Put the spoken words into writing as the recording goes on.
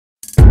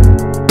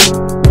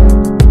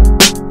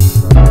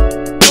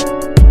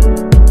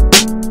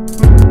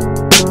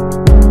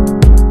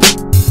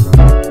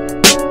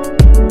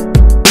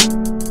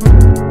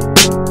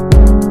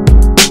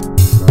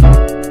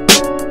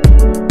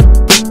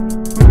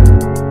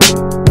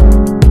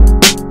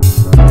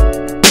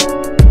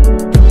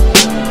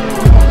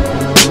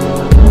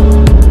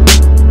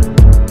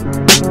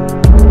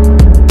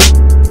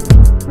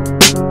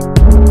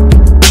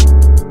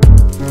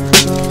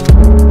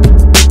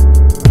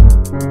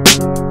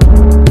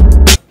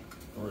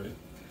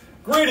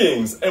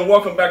Greetings and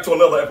welcome back to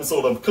another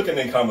episode of Cooking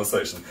and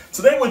Conversation.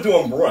 Today we're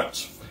doing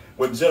brunch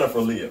with Jennifer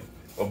Leah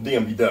of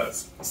DMB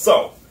Does.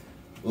 So,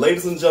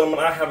 ladies and gentlemen,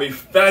 I have a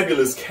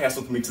fabulous cast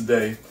with me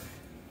today,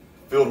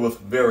 filled with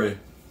very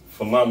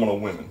phenomenal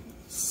women.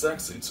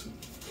 Sexy too.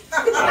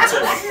 I'm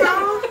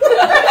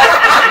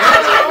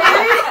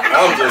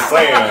just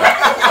saying.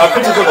 I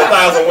pictures of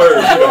 1,000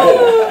 words, even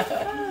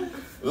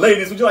more.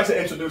 Ladies, would you like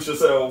to introduce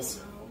yourselves?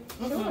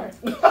 Sure.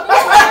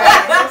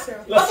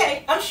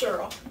 Okay, I'm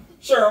Cheryl.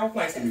 Cheryl,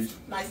 nice to meet you.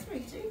 Nice to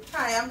meet you.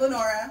 Hi, I'm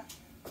Lenora.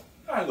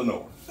 Hi,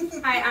 Lenora.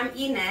 Hi, I'm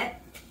Enette.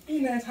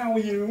 Enette, how are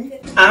you?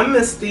 I'm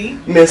Misty.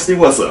 Misty,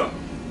 what's up?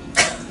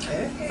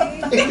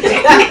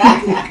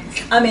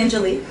 I'm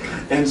Angelique.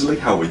 Angelique,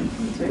 how are you?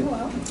 Very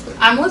well.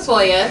 I'm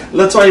Latoya.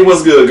 Latoya,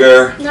 what's good,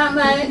 girl? Not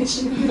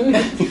much.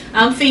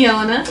 I'm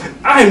Fiona.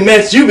 I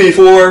met you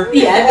before.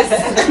 Yes.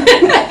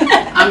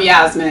 I'm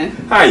Yasmin.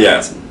 Hi,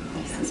 Yasmin.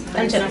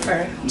 I'm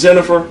Jennifer.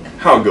 Jennifer,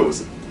 how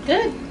goes it?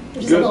 Good.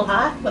 Just Good. a little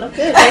hot, but I'm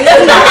good.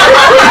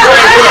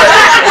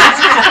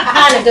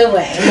 Hot in a good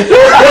way.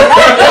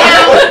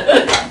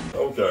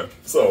 Okay,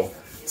 so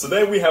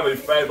today we have a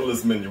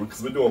fabulous menu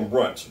because we're doing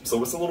brunch,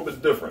 so it's a little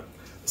bit different.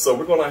 So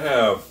we're going to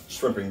have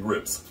shrimp and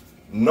grits,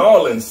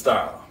 Norland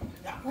style.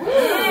 Now,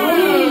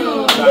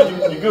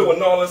 you good with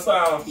Norland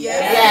style?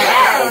 Yes.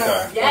 Yes.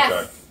 Okay, Yes.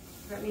 okay.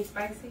 Does that mean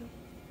spicy?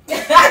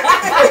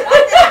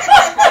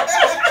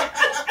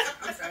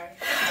 I'm sorry.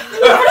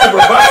 I can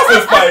provide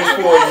some spice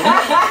for you.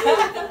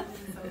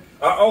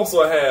 I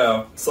also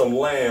have some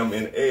lamb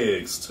and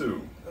eggs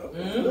too.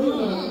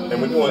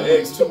 And we're doing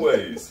eggs two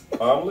ways: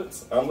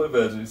 omelets, omelet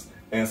veggies,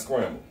 and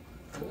scrambled.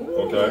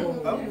 Okay?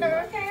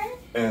 Okay.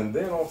 And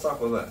then on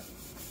top of that,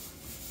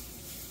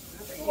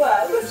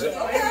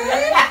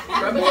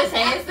 Rubbing his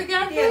hands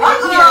together? Gotta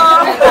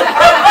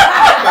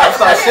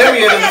start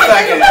shimmying in a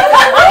second.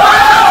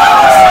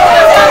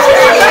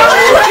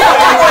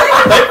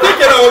 they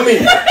picking on me.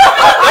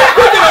 They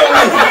picking on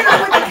me.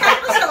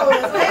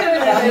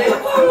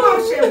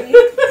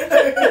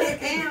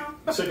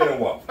 Chicken and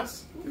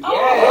waffles.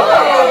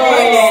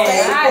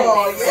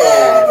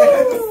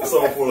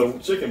 So for the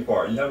chicken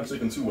part, you have a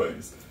chicken two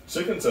ways: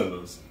 chicken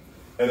tenders,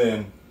 and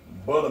then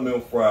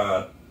buttermilk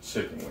fried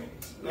chicken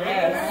wings.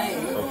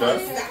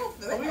 Okay?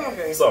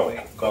 So,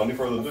 without any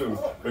further ado,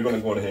 we're going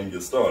to go ahead and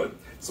get started.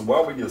 So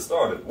while we get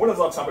started, what is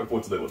our topic for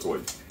today,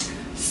 Latoya?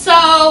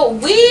 So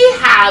we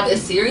have a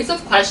series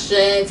of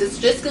questions. It's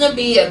just going to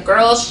be a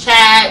girls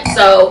chat.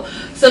 So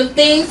some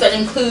things that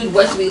include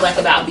what do we like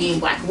about being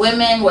black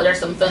women, what are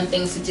some fun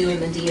things to do in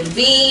the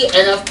DMV,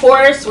 and of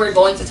course we're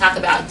going to talk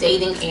about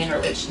dating and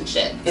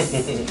relationships.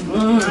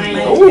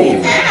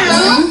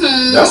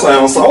 That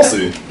sounds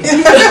saucy.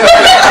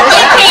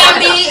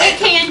 It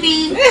can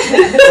be.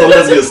 So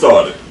let's get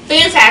started.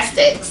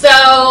 Fantastic. So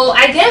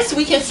I guess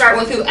we can start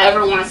with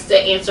whoever wants to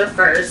answer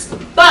first.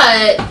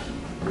 But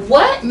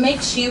what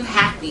makes you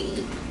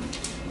happy?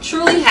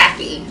 Truly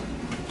happy?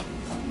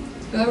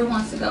 Whoever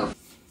wants to go.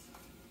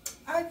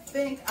 I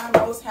think I'm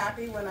most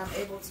happy when I'm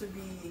able to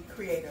be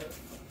creative.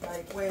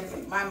 Like when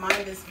my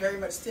mind is very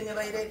much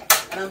stimulated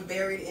and I'm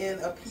buried in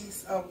a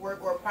piece of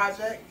work or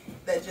project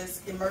that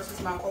just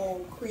immerses my whole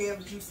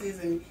creative juices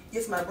and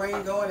gets my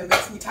brain going and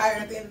makes me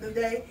tired at the end of the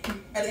day.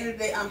 At the end of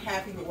the day, I'm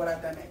happy with what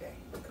I've done that day.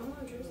 Come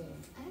on, Drew.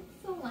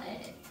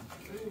 Excellent.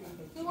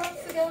 Who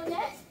wants to go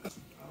next?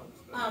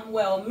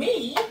 Well,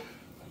 me,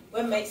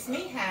 what makes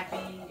me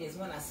happy is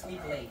when I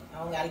sleep late. I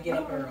don't got to get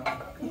up early.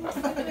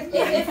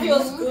 It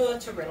feels good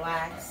to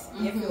relax.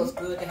 It feels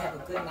good to have a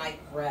good night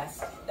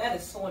rest. That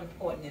is so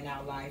important in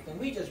our life. And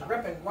we just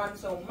rip and run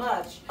so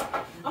much.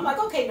 I'm like,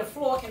 okay, the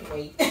floor can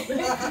wait.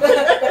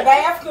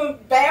 the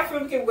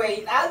bathroom can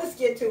wait. I'll just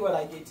get to it,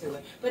 I get to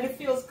it. But it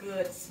feels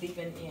good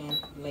sleeping in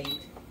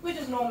late, which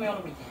is normally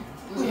on the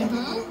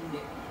weekends.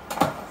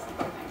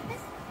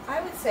 I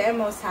would say I'm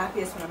most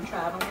happiest when I'm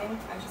traveling.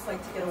 I just like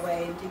to get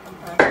away and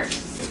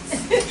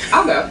decompress.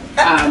 I'll go.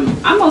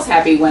 I'm most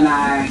happy when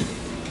I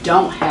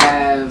don't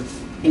have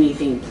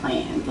anything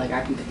planned. Like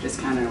I can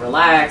just kind of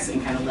relax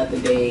and kind of let the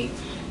day,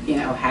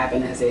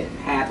 happen as it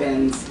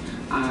happens.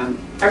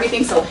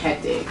 Everything's so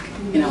hectic,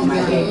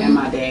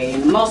 my day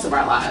and most of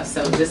our lives.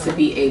 So just to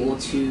be able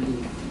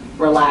to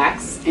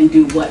relax and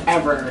do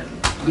whatever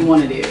you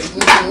want to do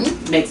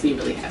makes me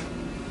really happy.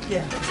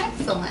 Yeah.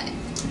 Excellent.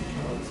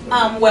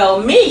 Well,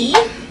 me,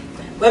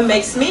 what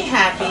makes me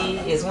happy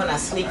is when I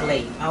sleep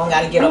late. I don't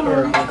got to get up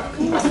early.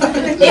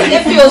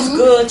 It feels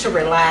good to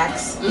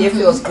relax. It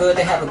feels good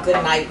to have a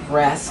good night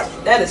rest.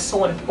 That is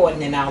so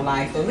important in our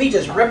life. And we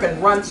just rip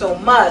and run so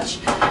much.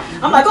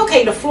 I'm like,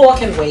 okay, the floor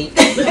can wait.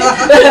 the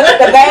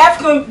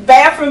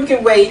bathroom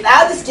can wait.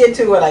 I'll just get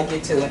to it, I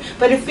get to it.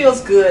 But it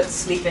feels good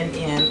sleeping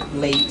in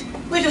late,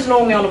 which is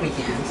normally on the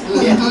weekends.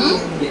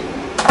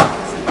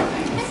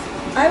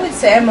 I would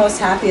say I'm most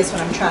happiest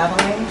when I'm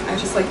traveling. I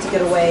just like to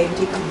get away and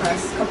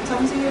decompress a couple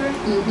times a year.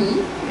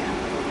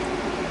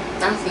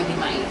 That's gonna be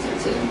my answer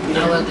too.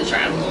 I love to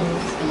travel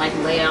and like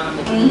lay out on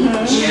the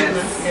beach.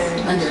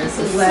 Yes. Under the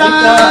sun. Let it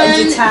go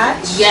and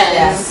detach.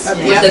 Yes.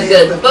 Yes. With a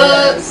good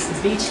book.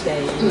 Beach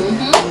day.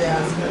 Yeah.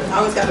 I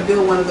always got to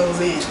build one of those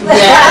in.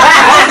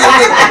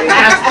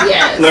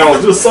 Yes. Now,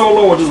 just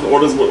solo or just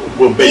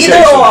with vacation?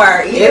 Either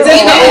or. Either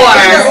or.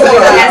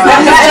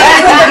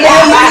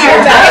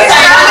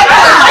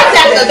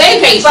 The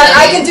vacation. But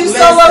I can do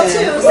solo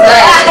too. So.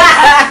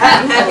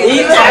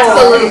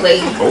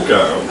 Absolutely.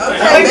 Okay.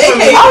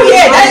 Oh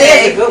yeah, that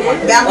is a good one.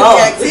 That was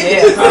the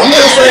activity. I'm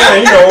just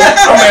saying,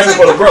 I'm asking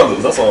for the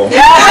brothers. That's all.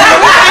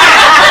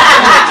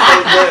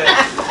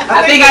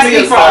 I think I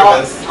speak for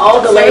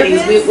all the ladies.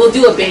 We'll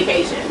do a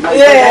vacation.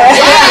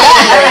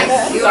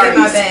 You are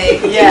my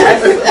babe.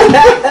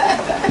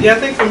 Yeah, I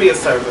think for me it's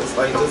service,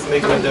 like just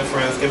making a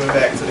difference, giving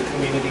back to the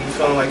community,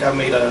 feeling like I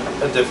made a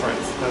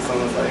difference. That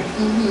someone's like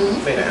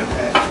made an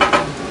impact.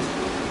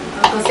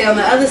 I was gonna say on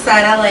the other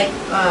side, I like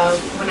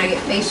when I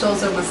get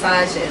facials or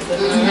massages.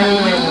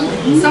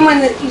 When someone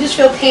that you just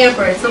feel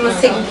pampered, someone's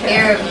taking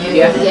care of you.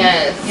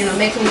 Yes. You know,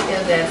 making me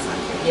feel that.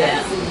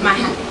 Yeah. My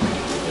happy.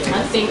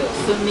 I think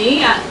for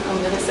me, I'm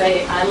going to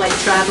say I like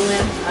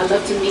traveling. I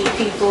love to meet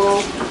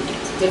people,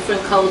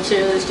 different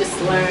cultures, just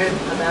learn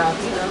about,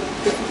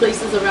 different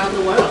places around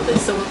the world.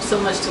 There's so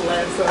much to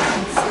learn from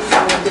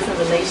different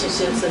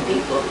relationships and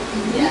people.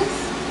 Yes.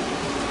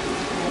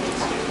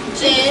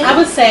 Jen? I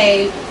would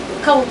say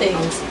a couple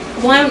things.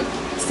 One,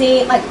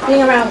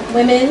 being around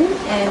women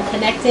and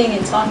connecting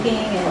and talking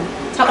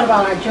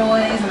about our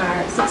joys and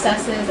our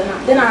successes and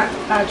then our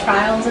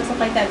trials and stuff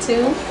like that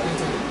too.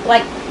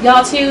 Like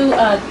y'all too,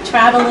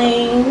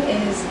 traveling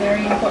is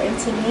very important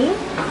to me.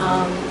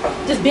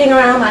 Just being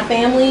around my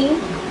family.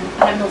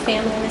 I have no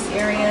family in this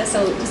area,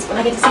 so just when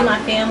I get to see my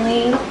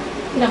family,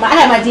 I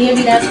have my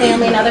DMV dad's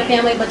family and other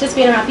family, but just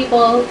being around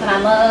people that I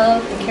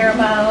love and care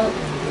about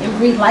and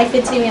breathe life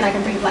into me, and I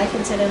can breathe life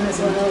into them as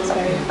well, is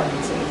very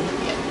important to me.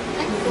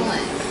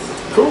 Excellent.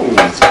 Cool.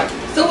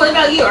 So what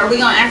about you? Are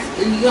you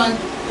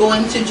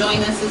going to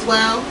join us as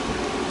well?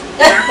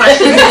 Our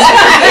questions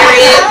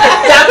period.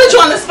 Did I put you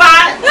on the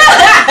spot?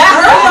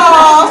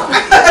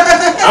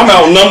 I'm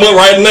outnumbered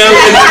right now.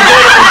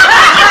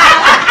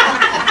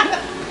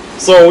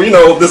 So,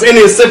 there's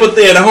any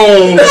sympathy at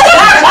home. This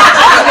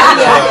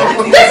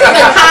is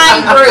a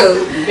kind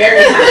group.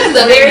 This is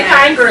a very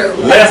kind group.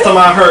 Last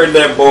time I heard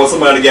that, boy,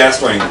 somebody got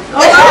strangled.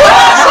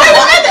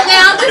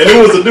 And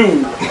it was a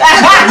dude.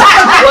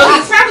 Well,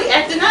 he's probably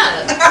acting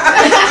up.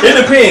 It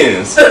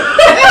depends.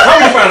 How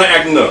do you find out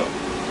acting up?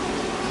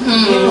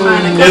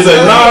 Is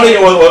it naughty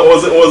or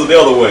was it the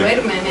other way? Wait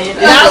a minute.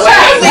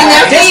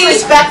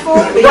 Disrespectful.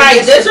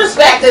 Right,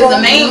 disrespect is the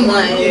main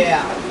one.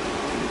 Yeah.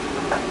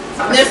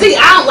 Now see,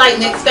 I don't like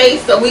Nick's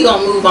face, so we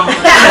gonna move on. I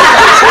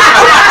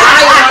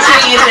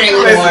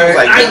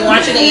ain't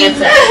want you to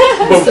answer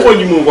anymore. But before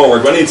you move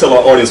on, I need to tell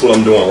our audience what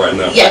I'm doing right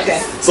now. Yes. Okay.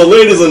 So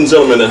ladies and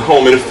gentlemen at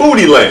home, in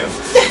Foodie Land,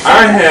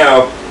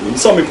 you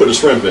saw me put the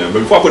shrimp in,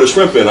 but before I put the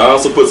shrimp in, I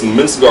also put some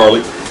minced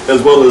garlic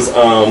as well as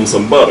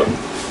some butter.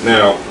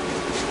 Now,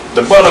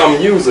 the butter I'm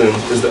using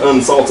is the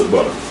unsalted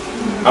butter.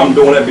 I'm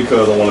doing that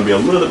because I want to be a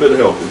little bit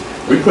healthy.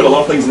 We put a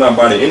lot of things in our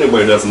body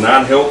anyway that's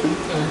not healthy.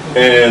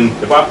 And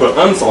if I put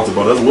unsalted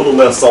butter, there's a little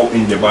less salt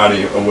in your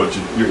body of what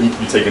you're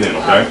taking in,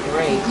 okay? Oh,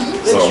 great.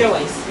 Good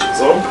choice.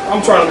 So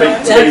I'm trying to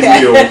make today's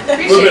meal a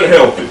little bit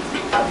healthy.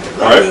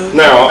 Alright,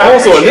 now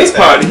also in this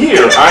pot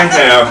here, I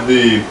have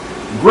the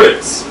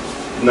grits.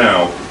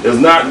 Now,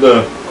 it's not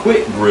the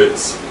quick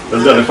grits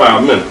that's done in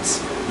 5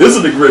 minutes. This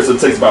is the grits that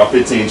takes about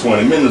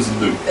 15-20 minutes to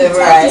do.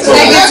 Right. So,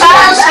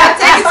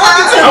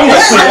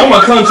 I'm a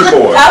country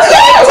boy.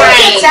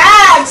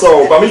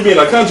 So by me being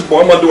a country boy,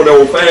 I'm going to do it the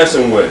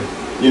old-fashioned way.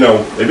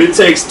 If it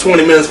takes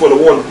 20 minutes for the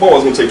water to boil,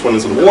 it's going to take 20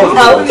 minutes for the water to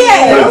boil. But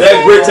if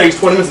that grit takes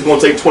 20 minutes, it's going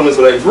to take 20 minutes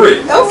for that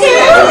grit.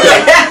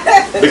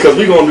 Okay. Because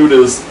we're going to do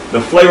this the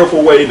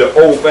flavorful way, the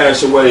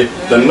old-fashioned way,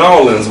 the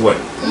Nolans way.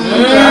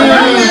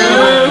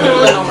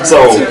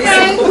 So.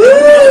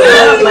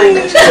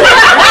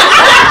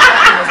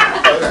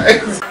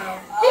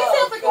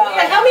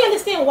 Help me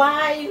understand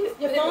why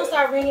your phone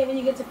start ringing when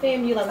you get to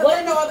FAMU. Like,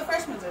 what? No other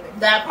freshmen are there.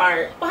 That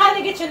part. But how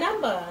did they get your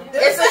number?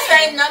 It's the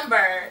same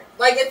number.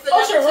 Like, it's the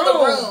number to the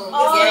room.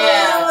 Oh,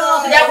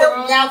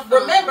 yeah. Now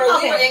remember,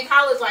 we were in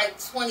college like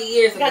 20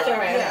 years ago. Gotcha,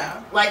 right.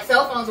 Yeah. Like,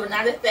 cell phones were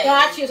not a thing.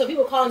 Got you. So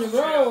people call in the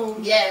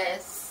room.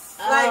 Yes.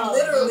 Like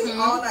literally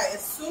all night.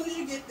 As soon as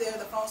you get there,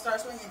 the phone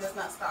starts ringing. It does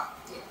not stop.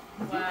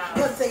 Wow.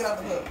 You have to take it off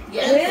the hook.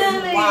 Yes.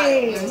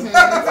 Really?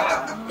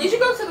 Did you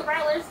go to the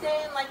Rattlers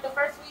then, like the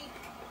first week?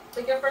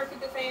 Like your first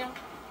week of fam?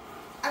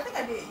 I think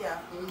I did, yeah.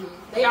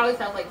 They always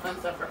have like fun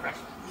stuff for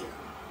freshmen. Yeah.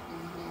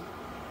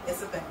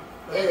 It's a thing.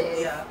 But, It is.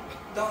 Yeah.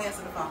 Don't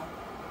answer the phone.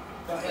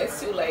 It's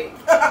too late.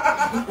 All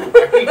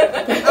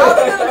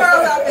the little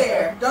girls out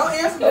there, don't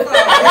answer the phone.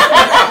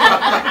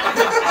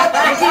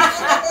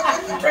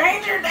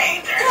 Danger.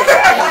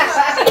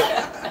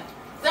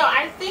 So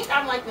I think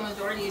I'm like the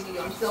majority of you.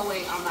 I'm still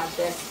waiting on my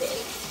best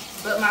day.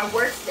 But my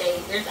worst day,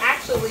 there's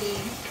actually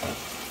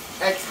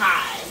a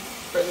tie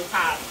for the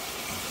top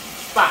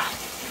spot.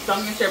 So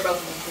I'm gonna share both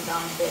of them because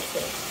I'm best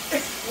too.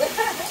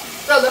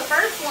 So the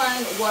first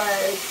one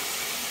was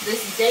this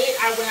date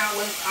I went out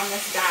with on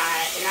this guy,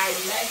 and I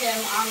met him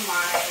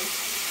online.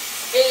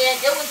 And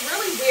it was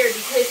really weird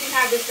because he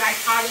had this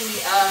dichotomy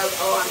of,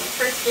 oh, I'm a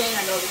Christian,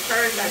 I go to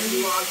church, I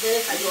do all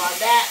this, I do all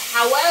that.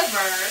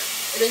 However,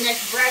 in the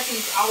next breath,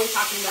 he's always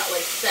talking about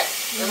like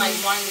sex and like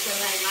wanting to spend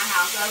the night in my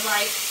house. So I was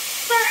like,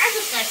 sir, I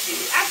just met you.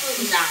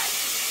 Absolutely not.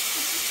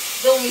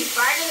 So when we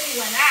finally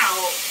went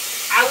out,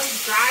 I was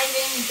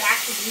driving back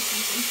to DC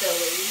from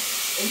Philly,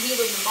 and he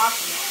lived in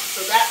Baltimore.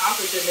 So that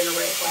also should have been a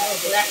red flag.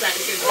 So that's not the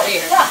truth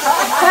there.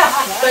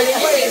 But in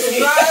any case,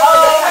 the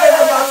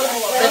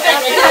fact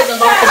that he lives in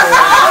Baltimore.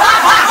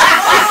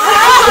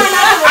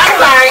 I'm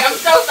sorry. I'm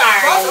so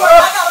sorry. Baltimore,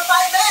 I gotta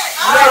fight back.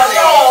 I'm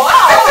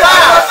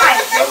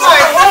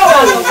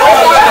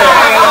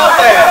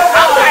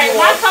sorry.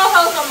 My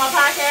co-host on my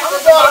podcast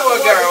is a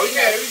Baltimore girl.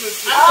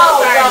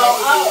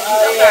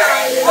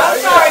 I'm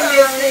sorry,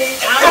 Missy.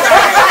 I'm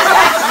sorry.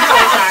 I'm so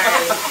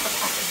sorry.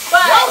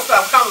 But Y'all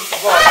stop coming to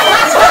Baltimore.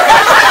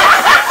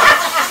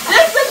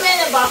 just a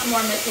minute,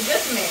 Baltimore, Missy.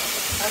 Just a minute.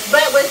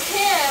 But with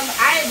him,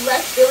 I had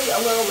left Philly a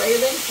little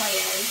later than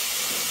planned.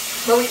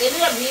 But we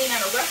ended up meeting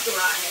at a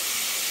restaurant.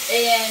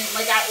 And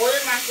like I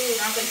ordered my food,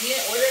 and I was like, "You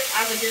didn't order?"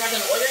 I was like, "You're not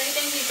gonna order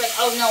anything?" He's like,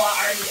 "Oh no, I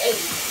already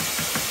ate."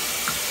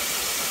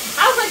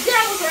 I was like, "Yeah,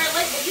 I was running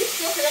late, but you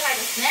still could have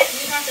had a snack.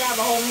 You don't have to have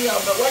a whole meal,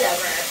 but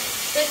whatever."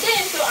 But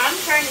then, so I'm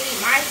trying to eat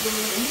my food,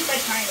 and he's like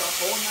trying to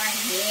hold my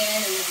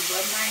hand and then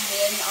rub my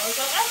head and all this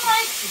stuff. I'm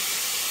like,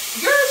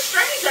 "You're a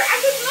stranger. I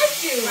just met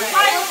you. Like,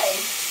 why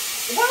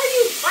are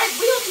you like?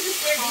 We don't need to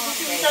stare deep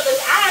into each other's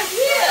eyes."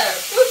 Yeah,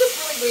 it was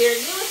just really weird.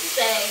 Needless to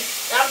say,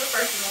 that was the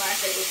first and the last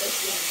date with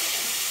this young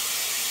man.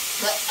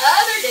 The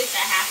other date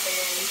that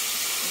happened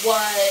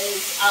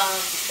was,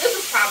 this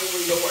was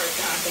probably the worst,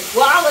 I think.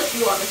 Well, I'll let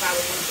you all decide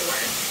which one's the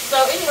worst.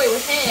 So anyway,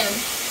 with him,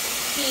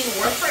 he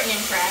worked for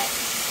Amtrak,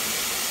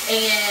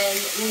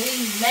 and when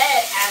we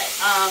met at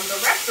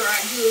the restaurant,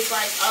 he was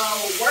like,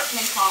 "Oh,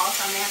 workman call,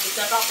 so I'm gonna have to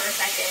step out for a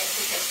second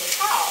to take the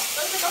call."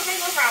 So I was like, "Okay,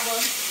 no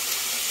problem."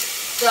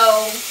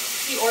 So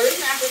he orders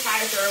an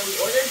appetizer, we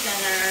ordered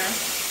dinner,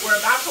 we're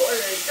about to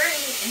order a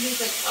drink, and he's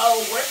like,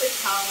 "Oh, work is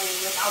calling,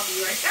 like I'll be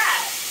right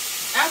back."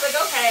 And I was like,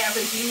 "Okay." I was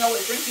like, "Do you know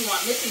what drink you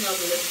want?" Missy knows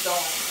where this is going.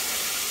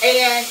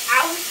 And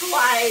I was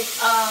like,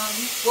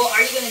 "Well,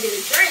 are you going to get a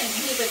drink?"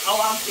 And he's like, "Oh,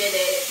 I'll get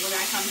it when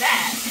I come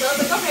back." So I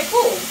was like, "Okay,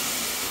 cool."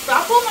 So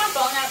I pulled my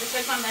phone out to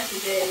check my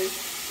messages.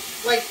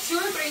 Like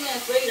 2 or 3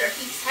 minutes later,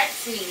 he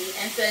texts me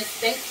and says,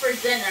 "Thanks for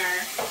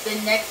dinner.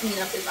 The next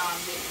meetup is on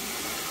me."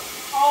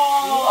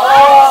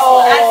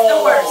 Oh, that's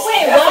the worst.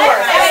 Wait, That's what?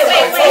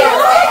 the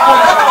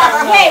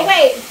worst.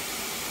 Wait.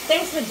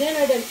 Thanks for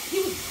dinner. Then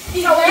he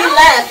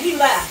left.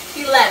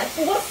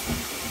 What?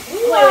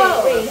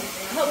 Wait.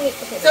 Help me.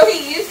 Okay. So he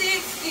used the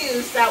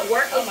excuse that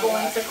work was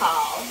going to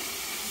call.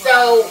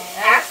 So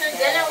after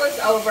dinner was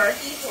over,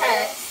 he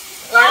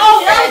texts.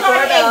 Oh, that was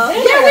already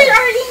dinner. Yeah, we were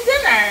already eating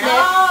dinner.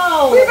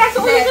 No. We were about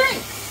to order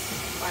drinks.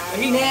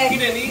 He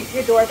didn't eat?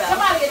 Your doorbell.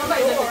 Nobody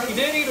He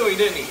did eat or he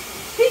didn't eat?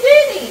 He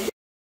did eat.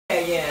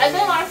 Yeah. And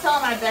then when I was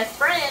telling my best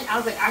friend, I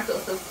was like, "I feel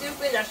so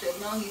stupid. I should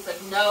have known." He's like,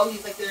 "No."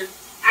 He's like, "There's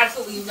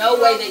absolutely no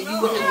way that you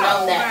would have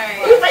known that."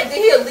 Right. He was like, "Did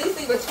he at least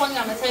leave a 20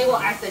 on the table?"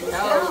 I said,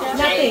 "No."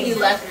 Nothing. He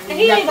left And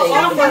he didn't even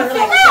offer.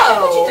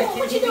 No.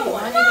 What you doing?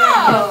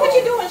 No. What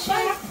you doing,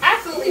 Shay?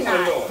 Absolutely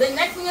not. The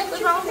next thing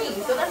was on me.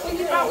 So that's what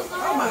you thought was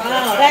going on.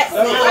 Wow, that's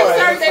I'm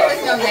sorry there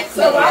was no next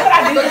So why would I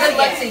do But this good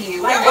luck again? to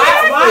you. Like,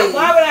 Exactly.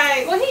 why would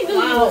I? Well, he knew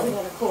he wasn't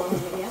going to call him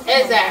again.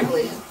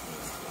 Exactly.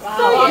 Wow.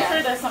 So I'm yeah. sure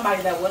there's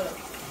somebody that would have.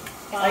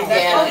 Like,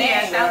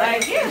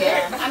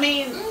 Yeah. I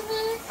mean,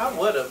 I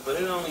would have, but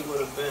it only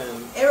would have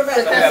been.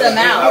 Everybody Depends on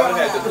the amount. I would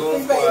have had the goon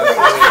squad.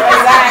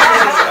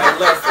 Exactly. Like,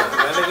 listen,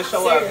 that nigga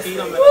show up,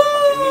 beat him in the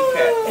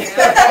kneecap.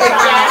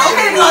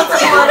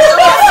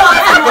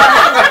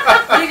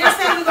 You just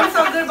said you're going to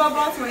talk good about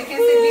Baltimore. You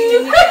can't say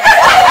being unique.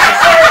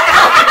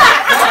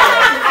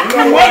 You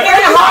know what?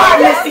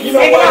 You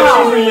know what?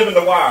 She's reliving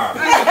the wire.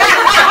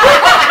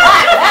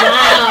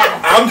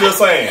 I'm just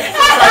saying.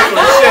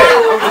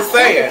 I'm just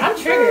saying. I'm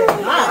triggered.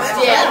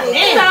 Yeah.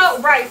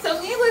 So, right. So,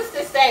 needless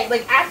to say,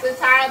 like, at the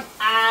time,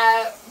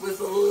 I was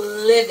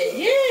livid.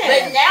 Yeah.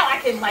 But now I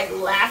can, like,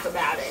 laugh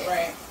about it.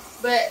 right.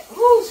 But,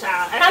 whoo,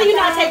 child. How do you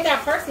not take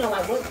that personal?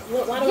 Like, why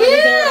do I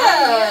deserve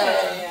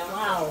that? Yeah.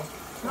 Wow.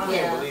 I Yeah.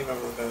 can't believe I'm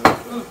revenge.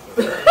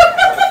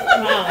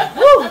 Wow.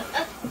 Woo.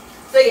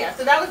 So, yeah.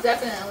 So, that was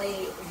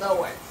definitely the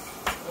worst.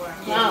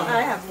 Wow.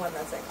 I have one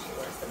that's actually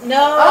worse than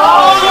No.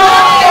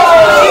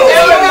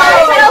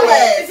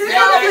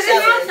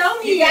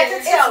 You got to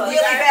tell us.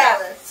 Really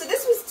bad. So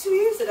this was 2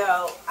 years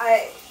ago.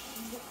 I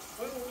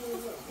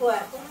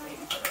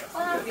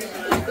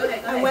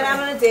went out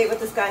on a date with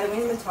this guy that we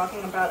had been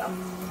talking about a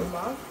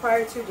month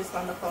prior to, just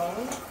on the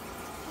phone.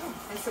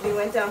 And so we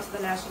went down to the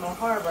National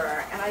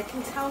Harbor, and I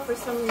can tell for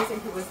some reason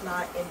he was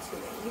not into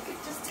me. You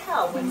could just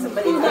tell when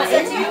somebody was not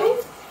into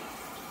you.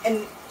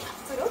 And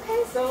it's like,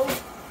 okay, so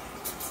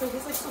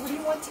he's like, so what do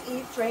you want to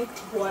eat, drink,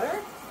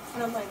 water?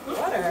 And I'm like,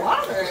 water?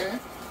 Water?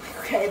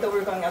 okay, though we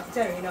were going out to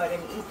dinner, you know, I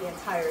didn't eat the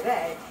entire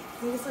day.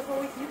 And he was like,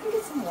 well, you can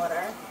get some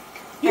water.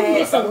 You can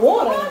get some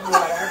water. It's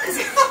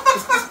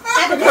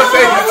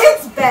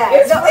bad.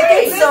 It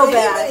gets so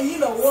bad. You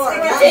know, water.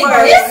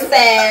 It gets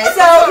bad.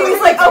 So he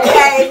was like,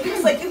 okay. He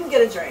was like, you can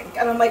get a drink.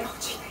 And I'm like, oh,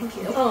 gee, thank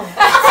you. Oh.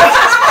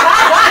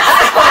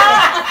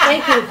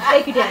 Thank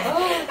you, Dad.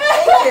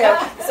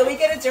 Thank you. So we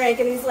get a drink,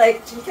 and he's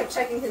like, he kept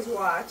checking his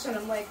watch, and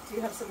I'm like, do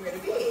you have somewhere to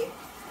be?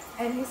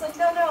 And he's like,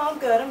 no, I'm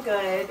good.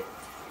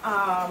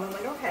 I'm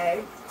like,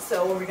 okay.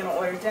 So were we gonna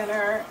order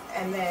dinner?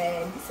 And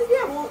then he said,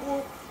 yeah,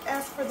 we'll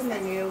ask for the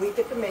menu. We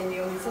get the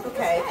menu. He's like,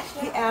 okay.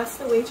 He asked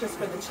the waitress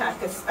for the check.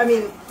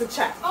 The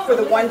check for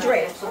the one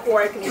drink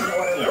before I can even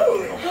order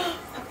food.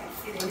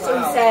 So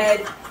he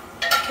said,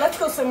 let's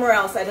go somewhere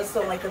else. I just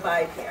don't like the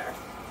vibe here.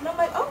 And I'm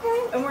like,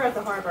 okay. And we're at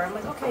the harbor. I'm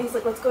like, okay. He's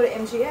like, let's go to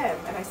MGM.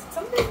 And I said,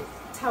 something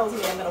tells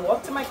me I'm going to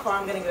walk to my car.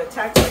 I'm going to get a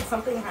text like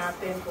something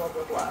happened, blah,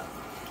 blah, blah.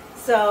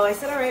 So I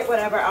said, all right,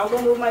 whatever. I'll go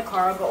move my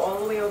car. I'll go all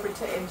the way over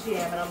to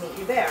MGM and I'll meet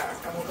you there.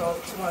 And we'll go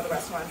to one of the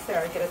restaurants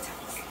there and get a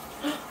text.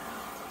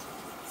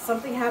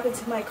 Something happened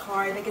to my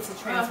car. I think it's a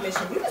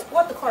transmission. You just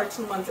bought the car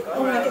 2 months ago. I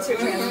think it's your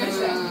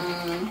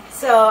transmission.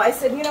 So I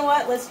said, you know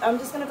what? I'm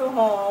just going to go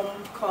home,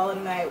 call it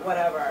a night,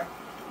 whatever.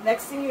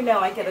 Next thing you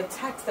know, I get a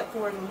text at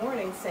 4 in the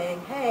morning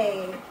saying,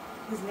 hey,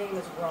 his name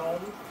is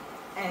Rome.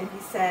 And he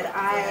said,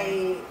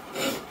 I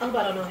don't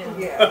know him.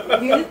 Yeah.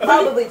 You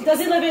probably do. Does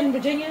he live in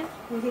Virginia?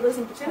 He lives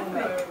in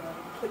Potomac.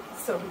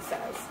 So he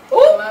says.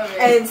 Ooh.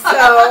 And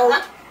so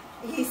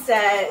he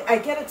said, I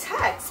get a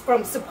text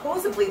from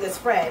supposedly this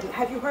friend.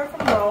 Have you heard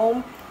from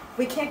Rome?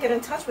 We can't get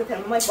in touch with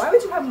him. I'm like, why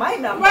would you have my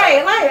number?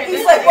 Right.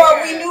 He's like,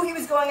 well, we knew he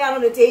was going out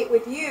on a date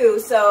with you,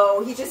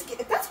 so he just,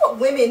 that's what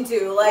women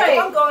do. Like, if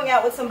I'm going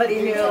out with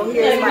somebody new,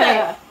 here's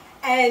my...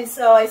 And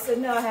so I said,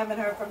 no, I haven't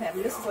heard from him.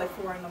 This is like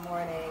 4 in the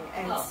morning.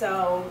 And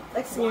so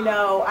next thing you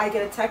know, I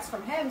get a text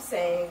from him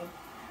saying,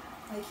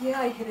 like, yeah,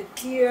 I hit a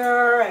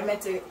deer. I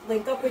meant to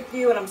link up with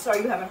you, and I'm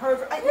sorry you haven't heard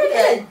from me. You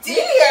hit a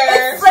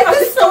deer? It's like,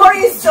 this story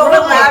is so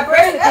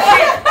elaborate.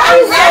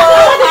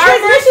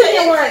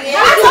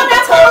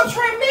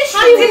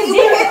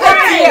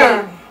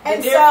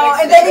 And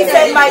then he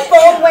said my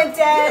phone went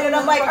dead, and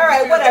I'm like, all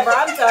right, whatever,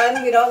 I'm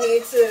done. We don't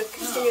need to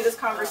continue this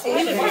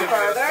conversation any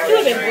further.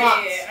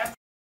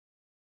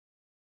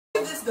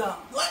 This dumb.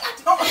 Like, I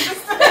don't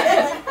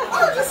understand.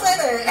 Why would you say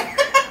that?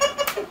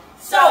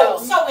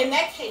 So in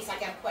that case, I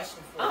got a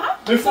question for you.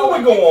 Before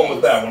we go on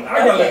with that one,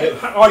 I gotta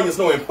let the audience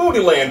know in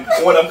Foodie Land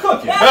when I'm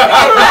cooking. No,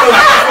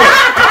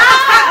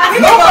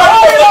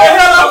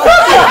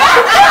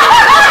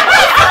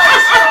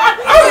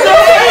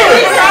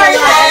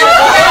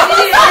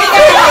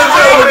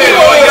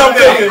 I'm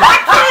cooking.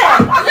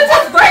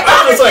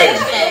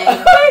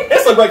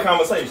 It's a great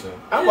conversation.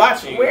 I'm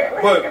watching.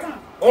 But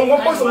only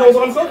one person knows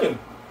what I'm cooking.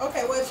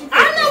 Okay, what you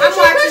I know what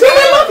you're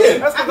cooking.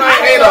 That's because I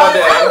ate all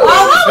day.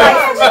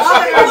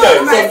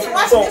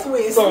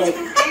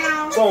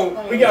 So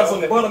we got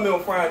some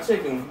buttermilk fried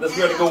chicken that's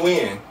ready to go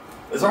in.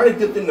 It's already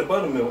dipped in the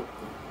buttermilk.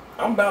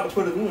 I'm about to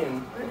put it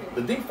in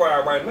the deep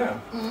fryer right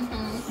now.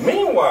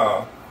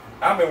 Meanwhile,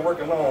 I've been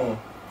working on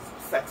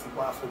sexy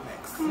waffle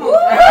mix. You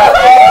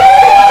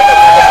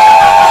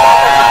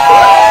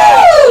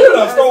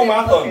done stole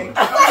my thunder.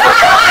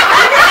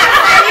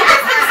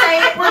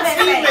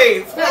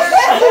 Teammates. Go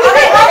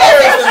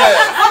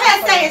ahead,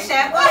 say it,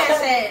 chef. Go ahead,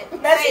 say it.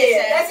 That's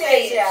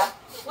it, chef.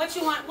 What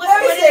you want?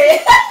 What is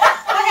it?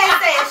 Go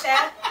ahead, say it,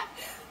 chef.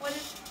 What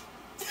is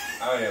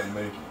I am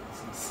making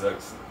some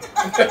sexy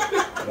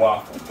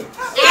waffles. It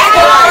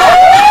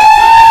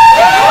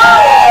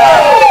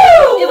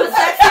was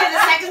sexy the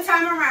second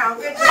time around.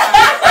 Good job.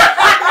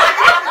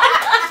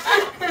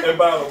 And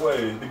by the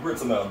way, the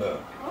grits are now done.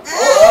 Okay.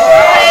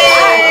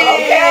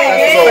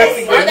 So,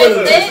 Are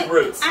they thick?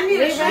 grits. I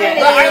need a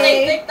But are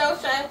they thick though,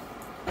 chef?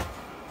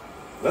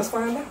 Let's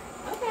find out.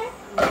 Okay.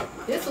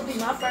 This will be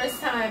my first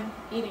time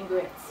eating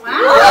grits. Wow.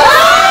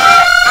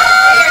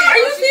 Are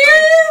you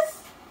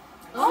serious?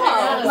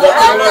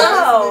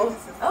 Oh.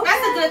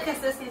 That's a good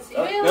consistency.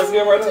 Let's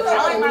get right into it.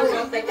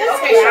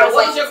 Okay, Cheryl,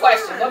 what was your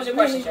question? What was your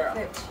question, Cheryl?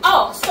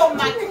 Oh, so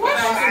my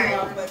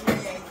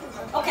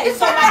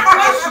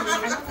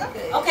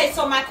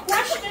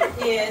question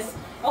is,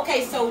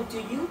 okay, so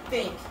do you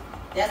think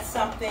that's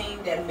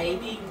something that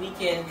maybe we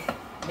can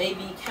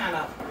kind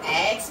of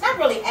ask, not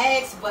really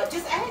ask, but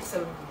just ask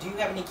them, do you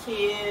have any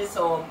kids?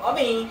 Or, I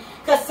mean,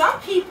 because some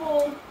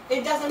people,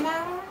 it doesn't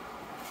matter.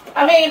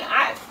 I mean,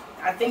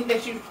 I think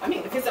that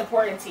if it's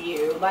important to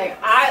you, like,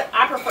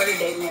 I prefer to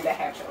date men that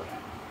have children.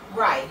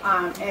 Right.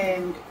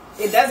 And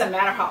it doesn't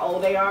matter how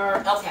old they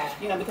are. Okay.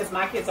 You know, because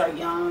my kids are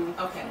young.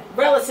 Okay.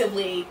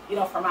 Relatively, you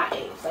know, for my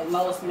age. Like,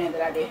 most men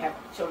that I date have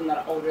children that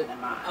are older than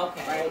mine.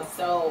 Okay. Right? Okay.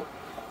 So,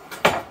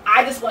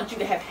 I just want you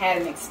to have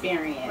had an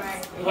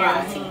experience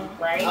parenting,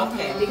 right?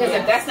 Okay. Because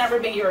if that's never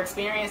been your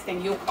experience,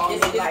 then you'll call me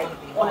like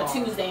on a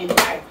Tuesday and be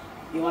like,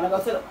 you want to go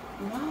to the...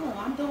 No,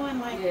 I'm doing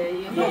like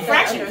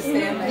fractions.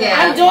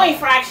 I'm doing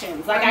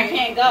fractions. Like I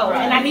can't go,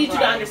 and I need you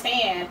to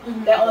understand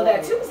that on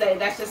that Tuesday,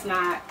 that's just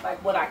not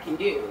like what I can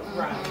do.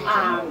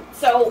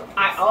 So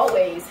I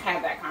always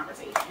have that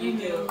conversation. You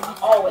do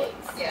always.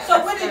 Yeah.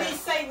 So what did he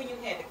say when you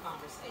had the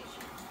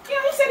conversation? You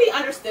know, he said he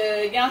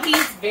understood. You know,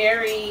 he's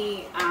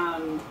very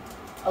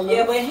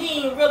yeah, but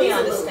he ain't really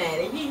understand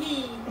it.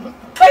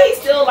 But he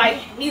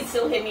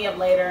still hit me up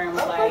later and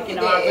was like, you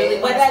know, I really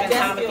want to spend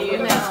time with you.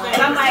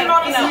 And I'm like,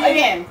 you know,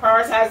 again,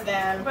 prioritize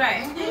them.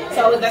 Right.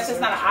 So that's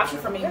just not an option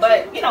for me.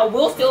 But, you know,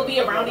 we'll still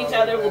be around each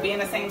other. We'll be in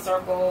the same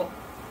circle.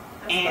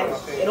 And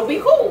it'll be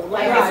cool.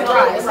 Like,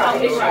 it's no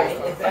issue.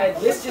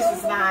 But this just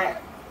is not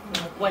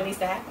what needs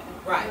to happen.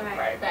 Right.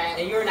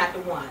 And you're not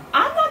the one.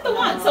 I'm not the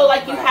one. So,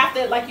 like, you have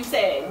to, like you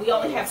said, we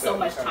only have so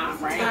much time,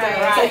 right?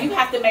 So you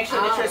have to make sure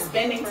that you're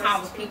spending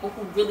time with people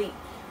who really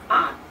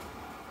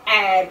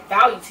add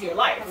value to your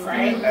life,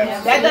 right?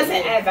 That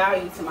doesn't add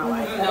value to my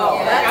life. No.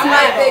 That's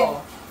not big.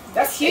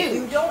 That's huge.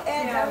 You don't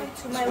add value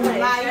to my life.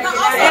 I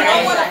also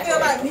don't want to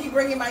feel like me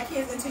bringing my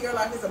kids into your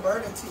life is a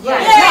burden to you.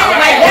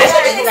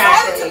 That's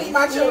excited to meet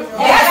my children.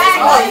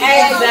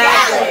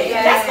 Exactly.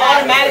 That's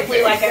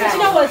automatically like But you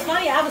know what's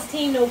funny? I was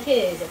team no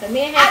kids. If a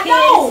man had kids,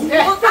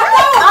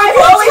 I've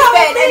always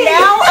been, and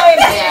now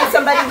I'm dating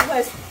somebody who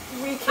has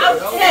 3 kids.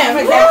 Okay,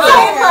 we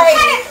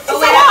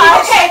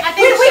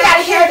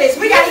gotta hear this.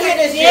 We gotta hear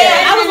this.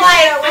 Yeah, I was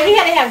like, he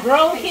had to have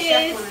grown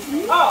kids.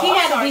 He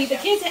had to be the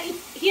kids.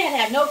 He had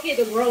to have no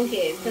kids or grown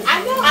kids.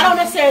 I know. I don't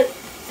necessarily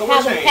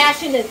have a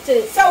passion to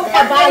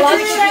have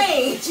biological.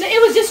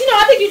 It was just, you know,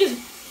 I think you just,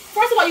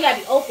 first of all, you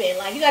gotta be open.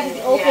 Like, you gotta just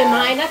be open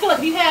minded. I feel like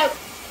if you have,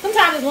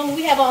 sometimes when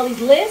we have all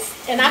these lists,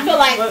 and I feel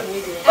like,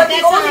 but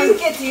the older you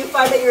get, do you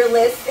find that your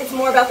list, it's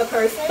more about the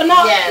person? But no,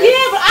 but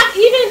I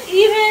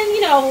even you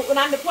know,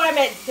 before I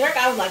met Dirk,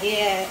 I was like,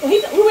 yeah. We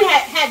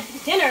had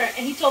dinner,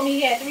 and he told me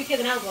he had 3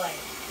 kids, and I was like,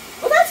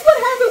 well, that's what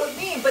happened with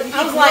me. But he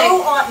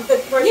grew on the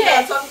person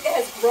that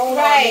has grown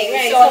on me,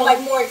 so I'm like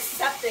more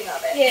accepting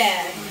of it.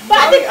 Yeah, but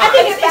I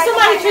think if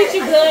somebody treats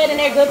you good and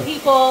they're good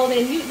people,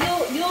 then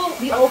you'll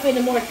be open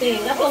to more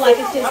things. I feel like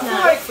it's just not. I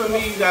feel like for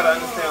me, you gotta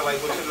understand like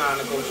what your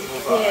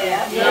non-negotiables are.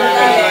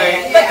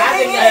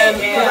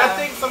 Because I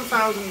think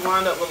sometimes we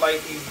wind up with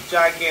like these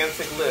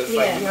gigantic lists.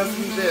 Like you have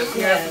to be this,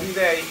 you have to be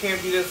that, you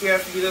can't be this, you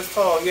have to be this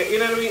tall. You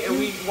know what I mean? And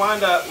we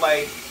wind up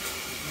like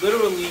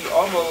literally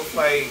almost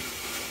like,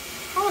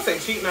 I don't want to say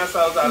cheating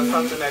ourselves out of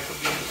something that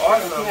could be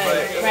awesome, but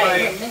it's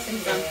like missing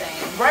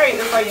something. Right,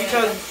 it's like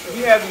because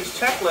we have these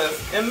checklists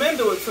and men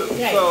do it too.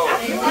 So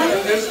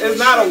it's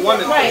not a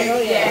one and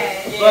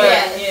two. But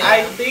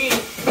I think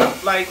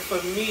like for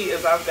me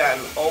as I've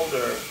gotten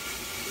older,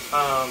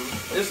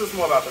 this is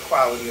more about the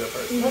quality of the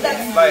person.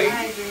 Like,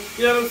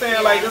 you know what I'm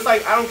saying? Like, it's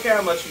like I don't care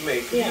how much you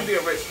make. You can be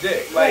a rich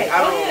dick. Like,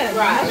 I don't. You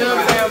know what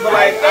I'm saying? But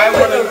like, I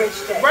want to.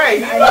 Right.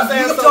 You know what I'm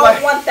saying? You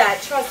don't want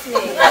that. Trust me.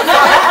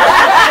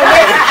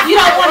 You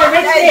don't want a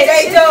rich dick.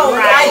 They don't.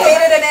 I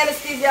dated an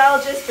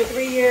anesthesiologist for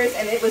 3 years,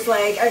 and it was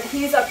like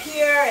he's up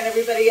here, and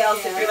everybody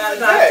else, if you're not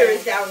a doctor,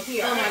 is down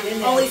here.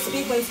 Only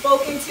speak when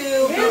spoken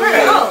to.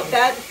 No,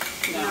 that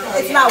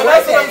it's not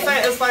worth it. That's what I'm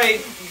saying. It's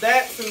like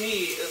that to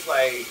me is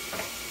like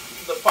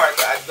the part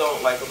that I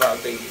don't like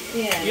about dating.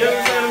 You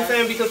understand what I'm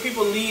saying? Because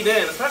people lead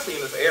in, especially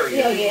in this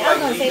area.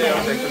 Like lead in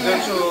with their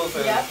credentials,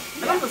 and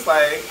I'm just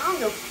like, I don't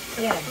know.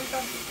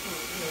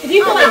 Do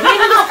you feel like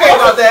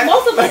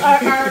most of us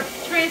are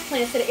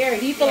transplants to the area?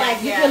 Do you feel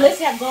like your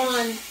lists have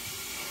gone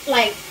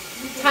like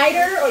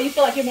tighter, or you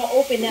feel like you're more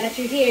open now that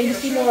you're here and you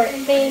see more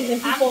things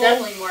and people?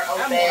 I'm definitely more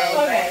open.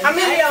 I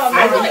mean,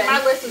 I feel like my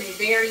list was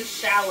very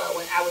shallow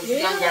when I was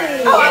younger.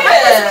 Oh, my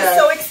list was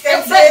so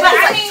extensive. But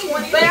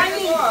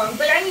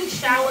I mean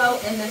shallow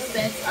in the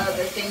sense of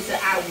the things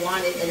that I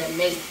wanted in a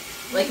mate.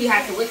 Like you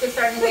had to look a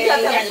certain way. You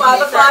had to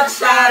 5 o'clock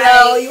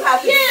shadow. You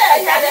have to. You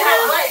had to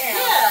have like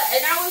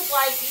and I was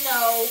like, you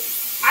know,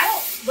 I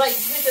don't like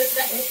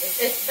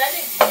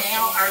aesthetics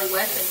now are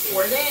less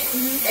important.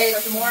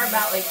 It's more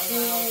about like who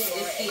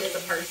is he as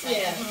a person.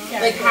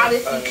 Like how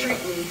does he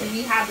treat me? Do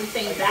we have the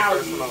same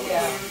values?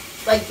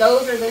 Like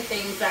those are the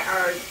things that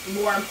are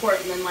more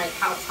important than like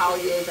how tall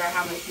he is or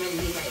how much money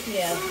he makes.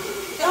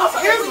 And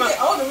also, as we get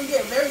older, we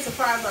get very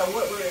surprised by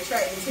what we're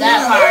attracted to.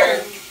 That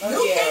part.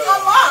 New thing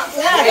unlocked.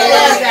 That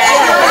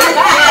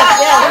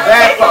part.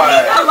 That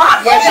part.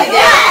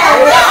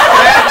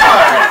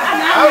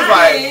 I was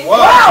like,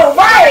 whoa.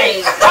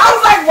 Right. I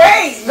was like,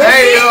 wait.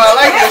 Hey, yo, I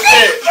like this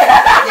shit.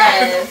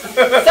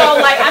 So,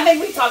 like, I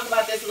think we talked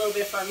about this a little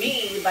bit for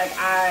me. Like,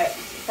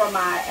 for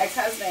my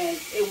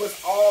ex-husband, it was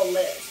all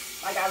lists.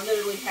 Like, I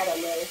literally had a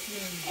list,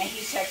 and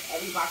he checked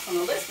every box on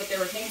the list, but there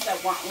were things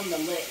that weren't on the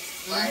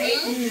list, right?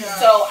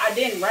 So, I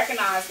didn't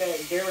recognize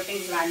that there were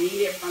things that I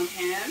needed from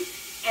him,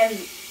 and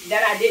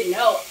that I didn't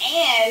know,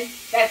 and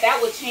that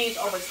would change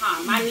over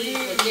time. My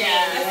needs would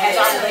change as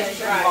our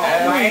relationship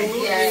evolved, right?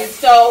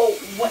 So,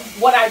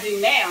 what I do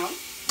now,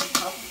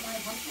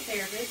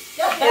 is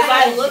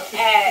I look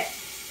at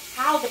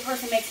how the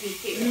person makes me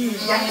feel.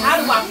 Like, how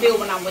do I feel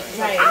when I'm with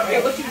you? Like, I don't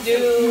care what you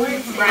do. I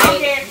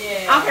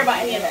don't care about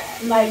any of that.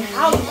 Like,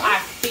 how do I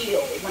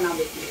feel when I'm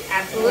with you?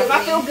 Absolutely. If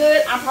I feel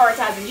good, I'm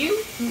prioritizing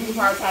you. You're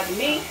prioritizing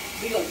me.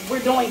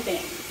 We're doing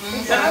things.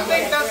 And I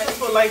think that's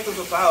just what life is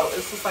about.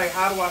 It's just like,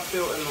 how do I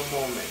feel in the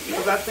moment?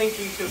 Because I think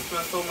we can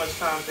spend so much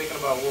time thinking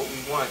about what we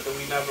want that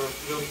we never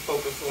really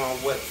focus on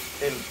what's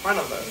in front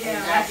of us.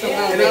 Yeah,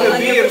 and it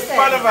could be in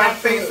front of our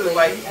faces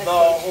like the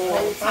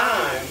whole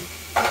time.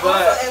 But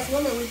also, as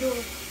women, we do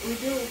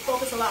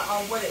focus a lot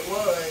on what it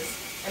was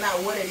and not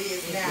what it is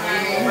now.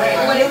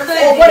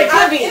 What it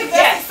could be.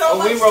 Yes. So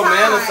we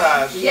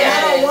romanticize. And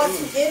I don't want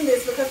to end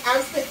this because I've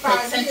spent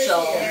 5 years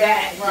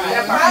here.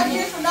 5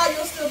 years from now,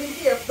 you'll still be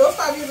here. Those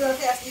 5 years are going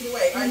to pass either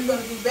way. Are you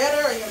going to do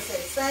better? Are you going to stay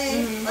the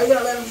same? Are you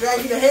going to let them drag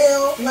you to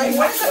hell? Like,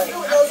 what are you going to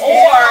do with those 5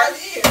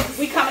 years?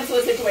 We come into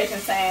a situation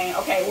saying,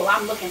 okay, well,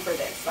 I'm looking for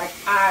this. Like,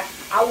 I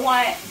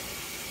want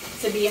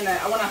to be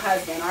I want a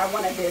husband, or I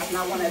wanted this, and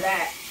I wanted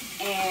that.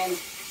 And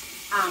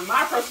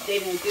my approach to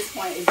dating at this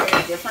point is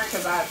very different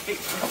because I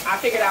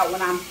figured out when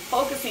I'm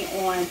focusing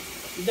on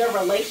the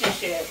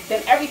relationship,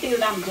 then everything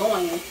that I'm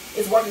doing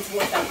is working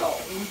towards that goal.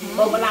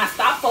 But when I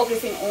stop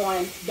focusing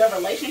on the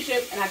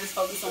relationship and I just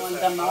focus on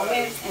the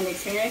moments and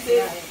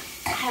experiences,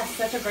 I have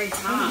such a great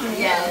time.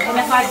 And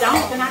if I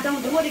don't, then I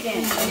don't do it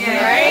again.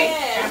 Right?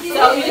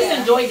 So you just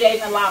enjoy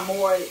dating a lot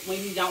more when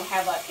you don't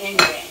have an end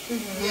game.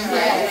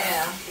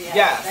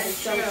 Yes. That is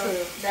so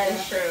true. That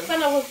is true. So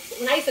I know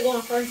when I used to go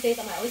on first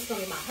dates, I'm like, oh, this is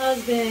gonna be my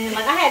husband.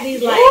 Like I had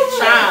these like, you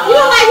were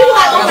like, oh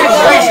my god,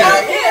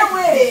 I'm here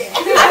with it.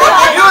 You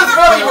was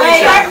really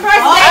ready. First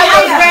date, I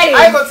was ready.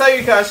 I ain't gonna tell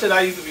you kind of shit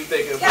I used to be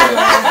thinking.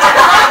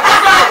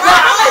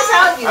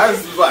 I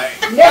was like,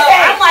 no,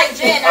 I'm like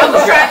Jen. I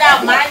was trying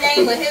out my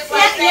name, but his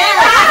like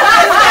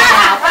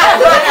that.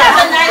 It's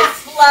a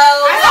nice flow.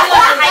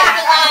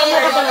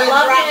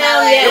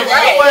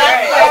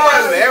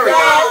 There we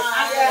go.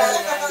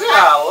 We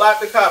got a lot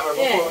to cover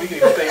before we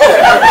can think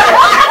that.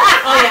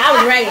 Oh yeah, I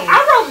was ready. I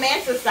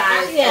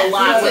romanticized a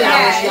lot when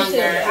I was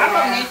younger. I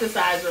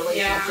romanticized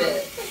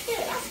relationships.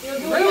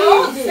 But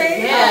in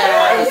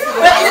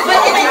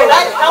an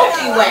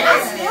unhealthy way.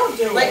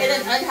 Like in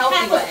an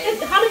unhealthy way.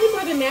 How many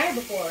people have been married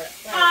before?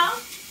 I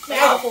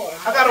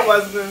got a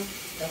husband.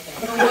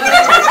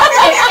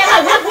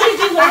 What did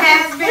you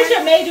learn? What's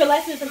your major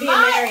lesson from being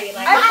married?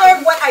 Like, I've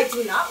learned what I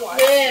do not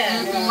want.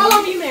 How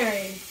long were you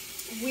married?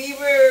 We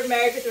were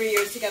married for 3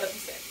 years, together for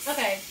 6.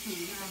 Okay.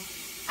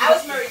 I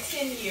was married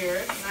 10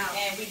 years,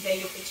 and we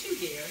dated for 2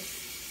 years.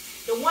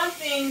 The one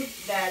thing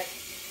that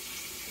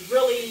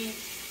really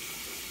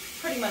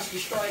pretty much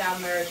destroyed our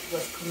marriage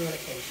was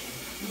communication.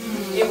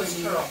 It was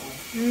terrible.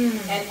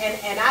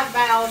 And I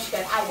vowed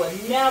that I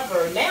would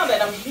never, now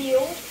that I'm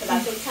healed, because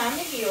I took time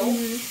to heal,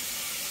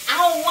 I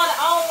don't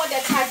want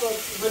that type of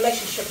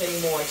relationship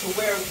anymore to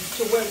where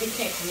we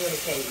can't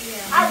communicate.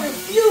 I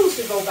refuse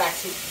to go back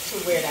to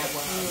where that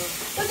was.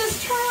 Because it's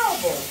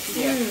terrible.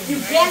 You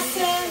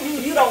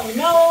guessing, you don't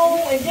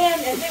know, and then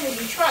when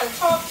you try to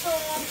talk to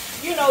him,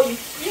 I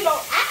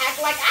act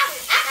like I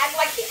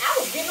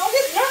was getting on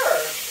his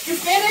nerves. You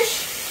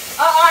finish?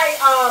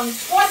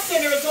 Sports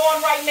Center is on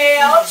right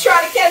now. I'm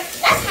trying to catch.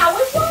 That's how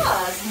it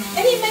was,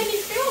 and he made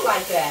me feel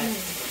like that.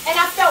 And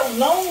I felt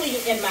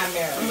lonely in my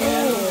marriage.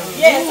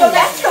 So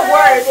that's the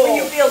words when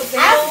you feel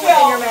single. I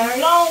felt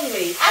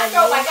lonely. I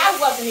felt like I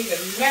wasn't even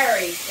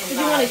married. Did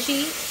you want to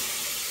cheat?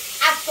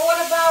 I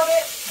thought about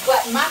it, but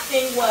my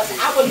thing was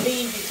I would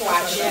leave before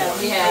I cheat.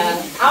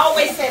 I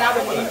always said I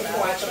would leave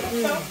before I cheat.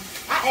 So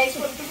I asked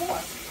for a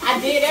divorce. I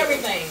did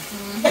everything.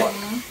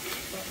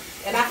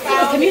 And I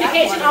found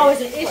communication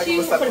always an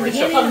issue from the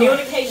beginning.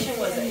 Communication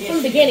was an issue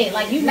from the beginning,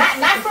 like you not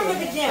from the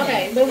beginning.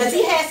 Okay, because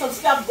he had some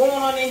stuff going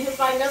on in his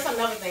life. That's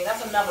another thing.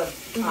 That's another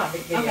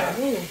topic there.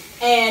 Okay.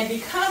 And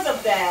because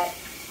of that,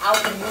 our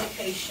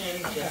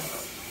communication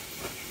just.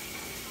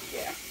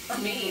 For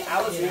me, I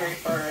was married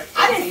for 15.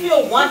 I didn't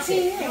feel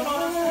wanted. You know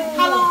what I'm saying?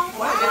 How long?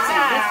 Wow. 15.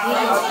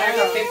 I was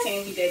married for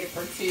 15. We dated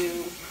for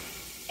 2.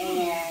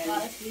 And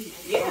I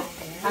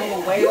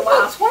didn't wait a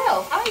while.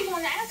 12. I don't even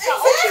want to ask how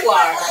old you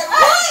are.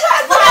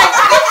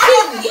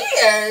 Like 15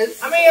 years.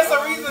 I mean, it's a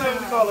reason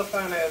we call it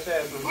fine ass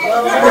Jasmine.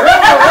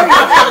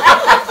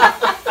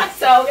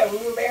 So we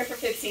were married for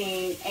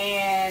 15,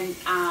 and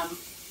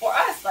for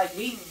us, like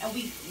we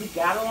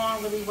got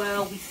along really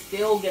well. We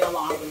still get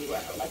along really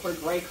well. Like we're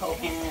great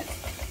co-parents.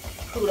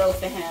 Kudos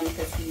to him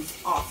because he's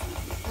awesome.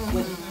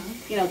 With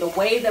the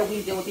way that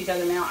we deal with each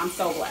other now, I'm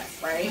so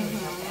blessed, right?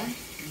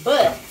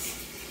 But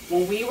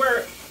when we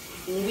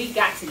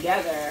got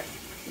together,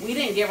 we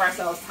didn't give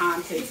ourselves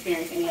time to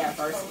experience any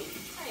adversity,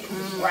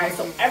 right?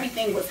 So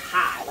everything was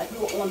high, like we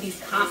were on these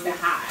constant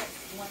highs.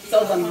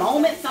 So the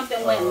moment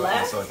something went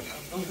left,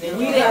 we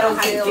didn't know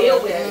how to deal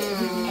with it.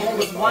 And it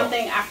was one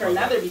thing after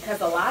another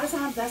because a lot of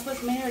times that's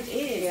what marriage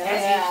is.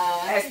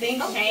 As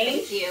things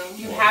change,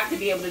 you have to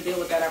be able to deal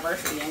with that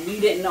adversity. And we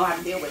didn't know how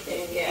to deal with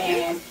it.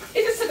 And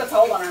it just took a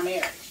toll on our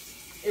marriage.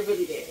 It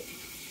really did.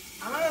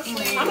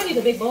 Honestly, I'm gonna need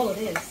a big bowl of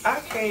this. I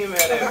came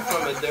at it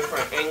from a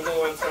different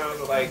angle in terms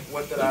of like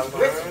what did I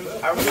learn.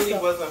 I really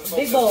wasn't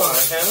focused on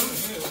him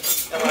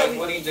and like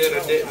what he did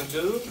or didn't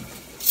do.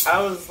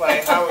 I was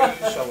like, how are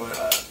you showing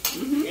up?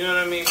 You know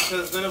what I mean?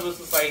 Because then it was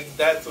just like,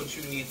 that's what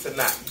you need to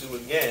not do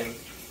again.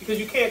 Because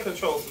you can't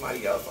control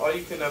somebody else. All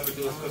you can ever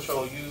do is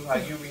control you, how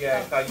you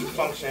react, how you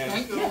function,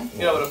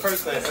 you know, with a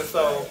person. And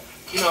so,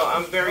 you know,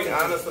 I'm very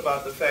honest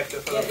about the fact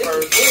that for the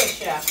first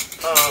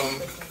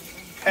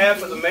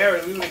half of the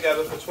marriage, we were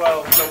together for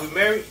 12. No, we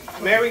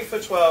married for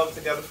 12,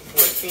 together for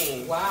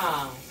 14.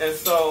 Wow. And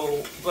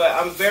so, but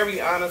I'm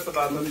very honest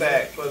about the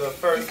fact for the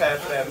first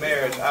half of that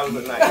marriage, I was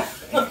a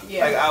knife.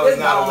 Like, I was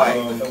not a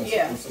wife.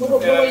 Yeah.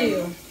 What were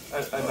you? A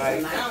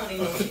knife.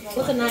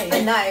 What's a knife?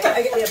 A knife.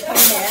 I get a pen.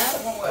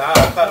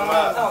 I cut them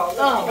up.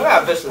 Oh. I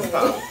got a vicious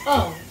tongue.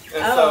 Oh.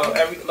 And so,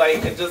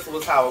 it just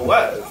was how it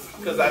was.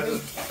 Because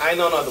I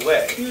know no other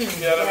way. You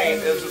know what I mean?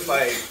 It's just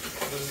like,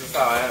 this is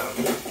how I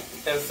am.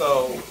 And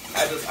so,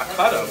 I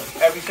cut him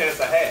every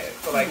chance I had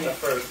for like the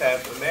first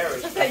half of the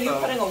marriage. Is that you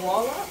putting a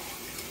wall up?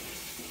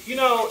 You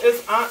know,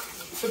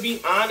 to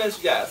be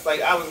honest, yes.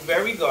 Like, I was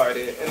very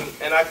guarded.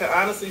 And I can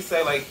honestly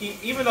say, like,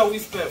 even though we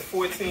spent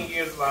 14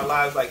 years of our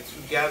lives, like,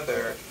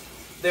 together,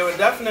 there were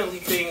definitely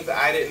things that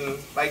I didn't,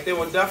 like, there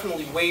were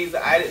definitely ways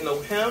that I didn't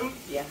know him.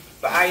 Yeah.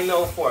 But I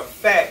know for a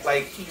fact,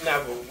 like, he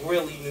never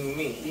really knew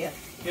me. Yeah.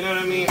 You know what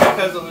I mean?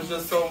 Because it was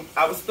just so,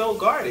 I was still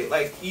guarded,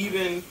 like,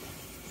 even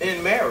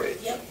in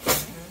marriage. Yep.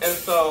 And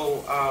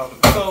so,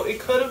 so it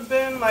could have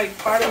been, like,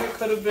 part of it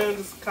could have been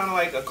just kind of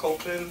like a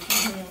coping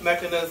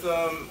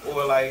mechanism,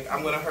 or like,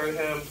 I'm going to hurt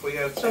him before he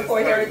has a chance to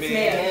hurt me.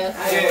 It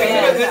could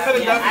have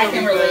definitely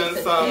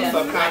been some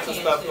subconscious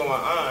stuff going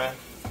on.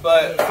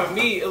 But for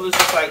me, it was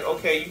just like,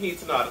 okay, you need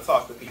to know how to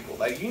talk to people.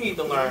 Like, you need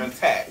to learn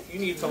tact. You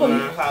need to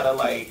learn how to,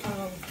 like,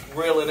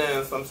 reel it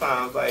in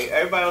sometimes. Like,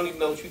 everybody don't even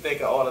know what you're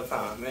thinking all the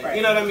time. And,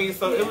 you know what I mean?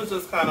 So it was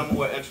just kind of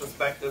more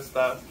introspective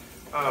stuff.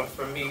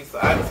 For me, so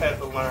I just had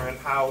to learn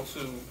how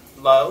to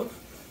love,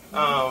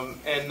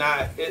 and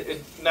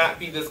not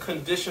be this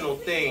conditional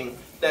thing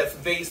that's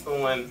based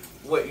on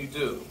what you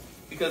do.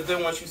 Because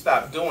then once you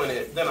stop doing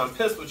it, then I'm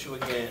pissed with you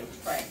again,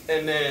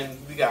 and then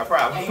we got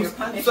problems.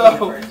 And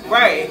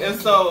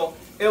so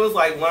it was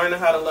like learning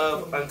how to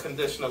love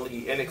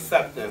unconditionally and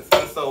acceptance.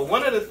 And so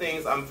one of the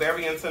things I'm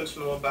very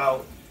intentional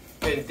about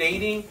in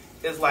dating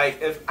is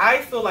like, if I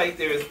feel like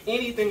there's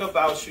anything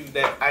about you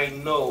that I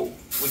know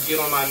would get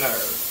on my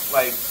nerves,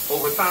 like,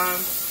 over time,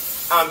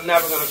 I'm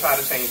never going to try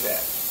to change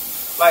that.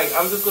 Like,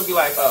 I'm just going to be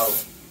like, oh,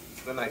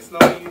 it's been nice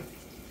knowing you.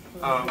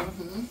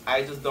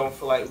 I just don't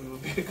feel like we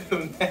would be a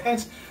good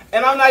match.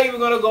 And I'm not even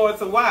going to go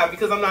into why,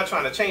 because I'm not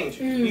trying to change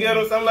you. You get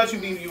what I'm saying? I'm going to let you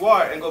be who you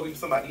are and go be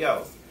somebody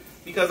else.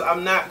 Because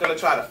I'm not going to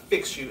try to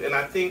fix you. And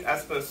I think I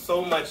spent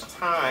so much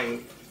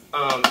time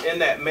in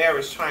that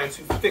marriage trying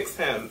to fix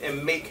him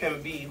and make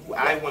him be who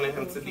I wanted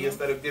him to be,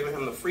 instead of giving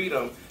him the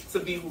freedom to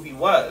be who he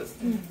was.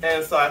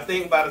 And so I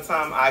think by the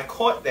time I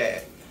caught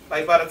that,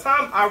 like, by the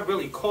time I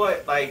really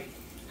caught, like,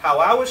 how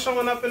I was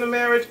showing up in the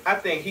marriage, I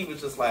think he was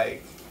just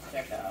like,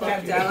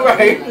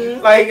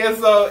 right? Like, and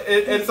so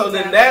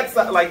then that's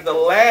like the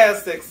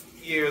last 6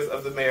 years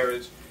of the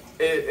marriage,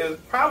 it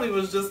probably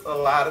was just a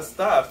lot of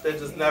stuff that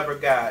just never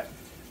got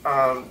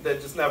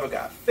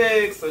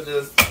fixed, or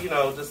just, you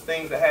know, just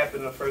things that happened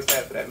in the first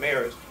half of that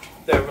marriage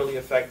that really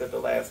affected the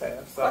last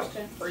half. So,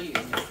 question for you,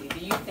 Missy. Do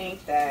you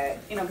think that,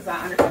 you know, because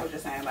I understand what you're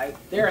saying, like,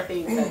 there are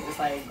things that just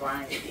like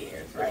grind your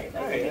gears, right?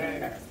 Like,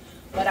 right.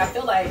 But I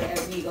feel like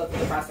as we go through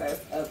the process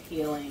of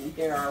healing,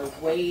 there are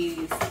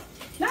ways,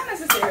 not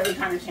necessarily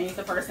trying to change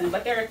the person,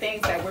 but there are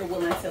things that we're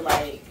willing to,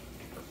 like,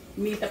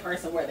 meet the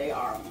person where they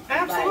are on.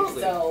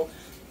 Absolutely. Like, so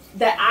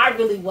that I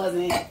really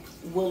wasn't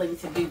willing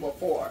to do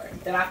before,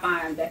 that I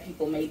find that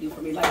people may do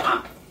for me. Like,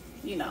 I'm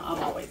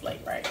always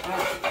late, right?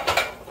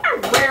 I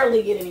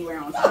rarely get anywhere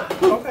on time.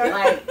 Okay.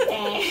 Like,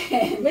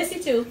 and Missy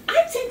too.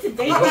 I tend to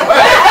date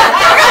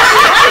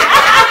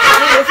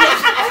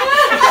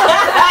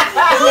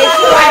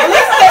like,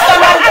 listen to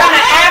somebody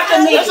coming after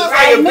me. It's just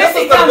like, if this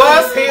is the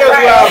bus, here's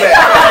where I'm at.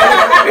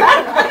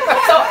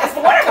 So, it's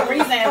for whatever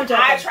reason, I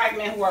attract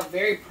men who are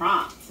very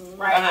prompt,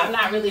 right? I'm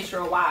not really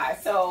sure why.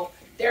 So,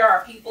 there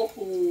are people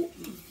who,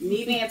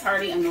 me being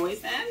tardy annoys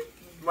them.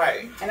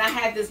 Right. And I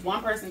had this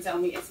one person tell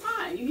me, it's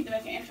fine, you need to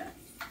make an entrance.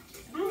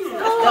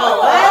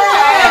 Oh,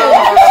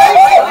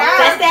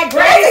 that's that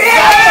grace.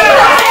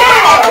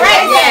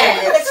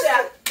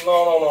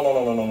 No.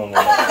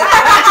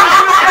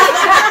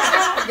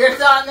 Your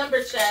thought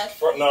number,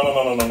 chef.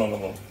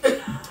 No.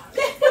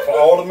 For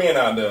all the men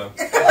out there.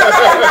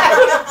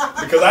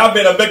 Because I've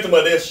been a victim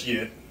of this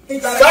shit.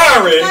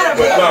 Sorry,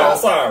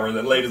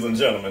 ladies and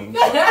gentlemen.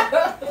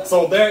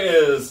 So there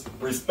is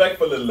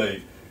respectfully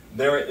late.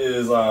 There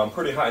is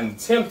pretty hot and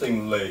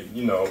tempting late.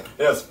 You know,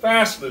 there's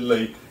fashionably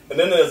late, and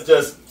then there's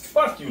just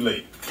fuck you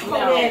late. No,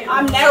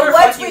 I'm never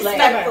what's fuck you late.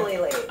 respectfully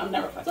late? I'm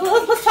never fuck So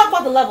let's talk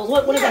about the levels.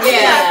 What is that?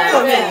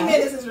 Yeah. 50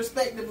 minutes is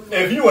respectable.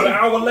 If you an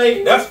hour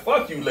late, that's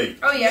fuck you late.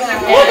 Oh yeah.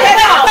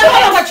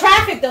 But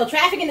traffic though,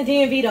 traffic in the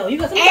DMV though. You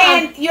got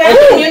And you have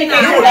have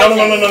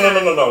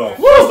to No.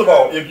 First of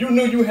all, if you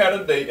knew you had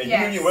a date and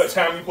you knew what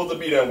time you're supposed to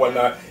be there and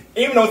whatnot,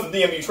 even though it's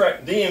the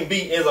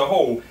DMV as a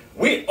whole,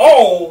 we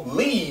all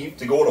leave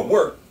to go to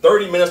work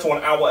 30 minutes to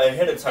an hour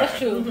ahead of time. That's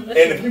true. And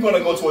if you're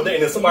gonna go to a date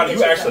and there's somebody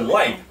you actually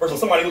like versus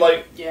somebody you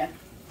like,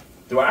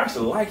 do I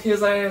actually like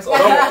his ass or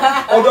do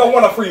I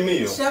want a free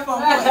meal? Chef on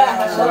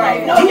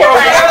right. No, you're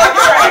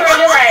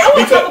right.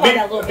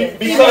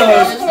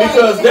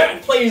 Because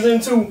that plays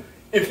into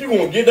if you're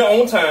gonna get there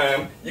on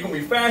time, you're gonna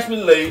be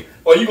fashionably late,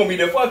 or you're gonna be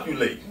there fuck you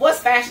late. What's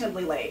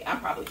fashionably late? I'm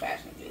probably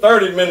fashionably late.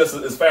 30 minutes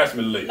is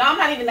fashionably late. No, I'm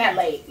not even that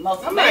late.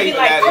 Most I'm maybe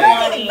not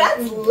even like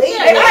 20. That's late.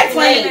 Maybe like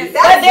 20.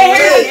 That's But then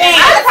here's the thing.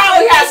 I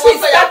probably have she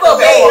stuck a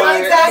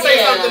I'll say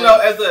something though,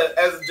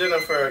 as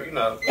Jennifer, pointed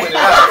out.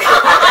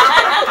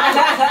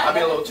 I'll be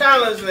a little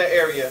challenged in that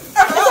area.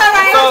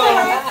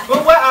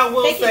 But what I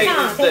will say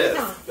is this: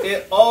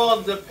 it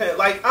all depends.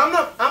 Like I'm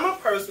a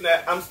person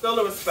that I'm still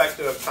a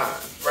respecter of time,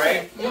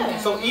 right? Yeah.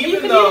 So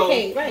even though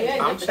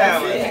I'm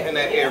challenged in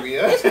that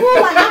area,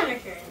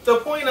 the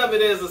point of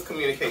it is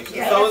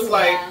communication. So it's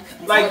like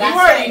you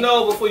already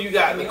know before you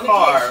got in the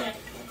car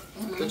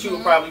that you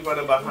were probably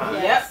running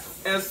behind. Yep.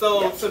 And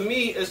so to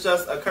me, it's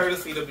just a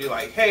courtesy to be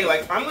like, hey,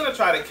 like I'm gonna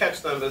try to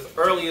catch them as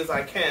early as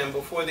I can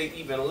before they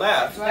even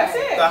left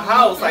the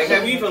house. Like,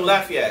 have you even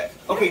left yet?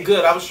 Okay,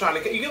 good. I was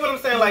trying to. You get what I'm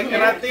saying? Like,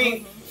 and I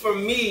think for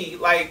me,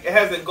 like, it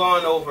hasn't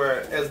gone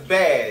over as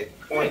bad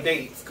on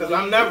dates because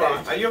I'm never.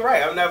 You're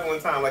right. I'm never on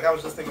time. Like I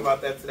was just thinking about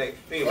that today.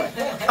 Anyway,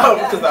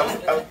 because I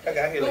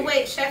got here late. Well,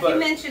 wait, Chef, you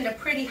mentioned a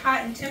pretty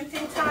hot and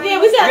tempting time. Yeah,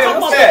 we gotta talk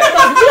about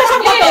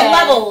those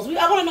levels.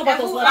 I want to know about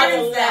those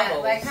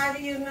levels. Like, how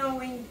do you know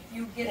when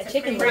you get to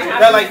chicken?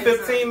 That like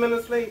 15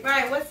 minutes late.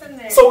 Right. What's in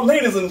there? So,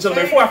 ladies and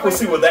gentlemen, before I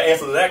proceed with that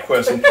answer to that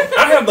question,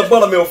 I have the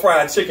buttermilk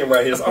fried chicken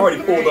right here. It's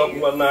already pulled up and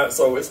whatnot,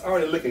 so it's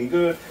already looking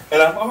good.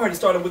 And I've already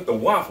started with the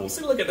waffles.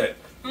 See, look at that.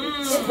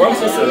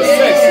 Scrumptious and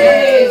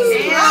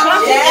sexy.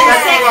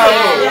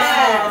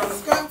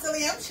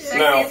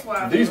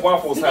 Now, these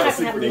waffles have a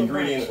secret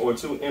ingredient or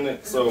two in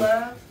it, so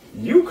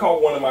you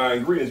caught one of my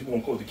ingredients you're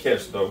going to put to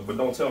catch, though, but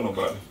don't tell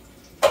nobody.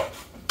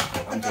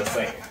 I'm just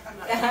saying.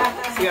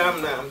 See,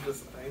 I'm not. I'm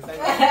just. I ain't saying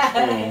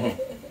that.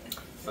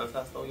 Since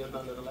I stole your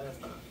thunder the last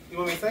time. You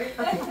want me to say it?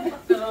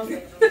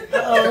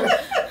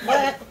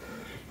 What?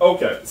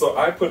 Okay, so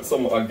I put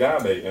some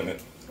agave in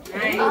it. Oh.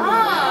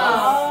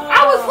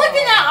 I was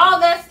looking at all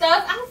that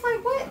stuff. I was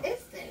like, what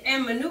is this?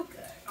 And manuka.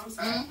 I'm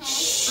sorry. I'm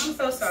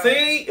so sorry.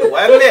 See, it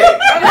wasn't it.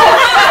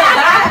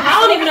 I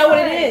don't even know what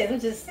it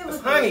is. It's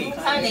honey.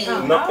 Honey.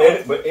 No,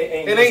 but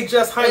it ain't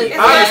just honey. I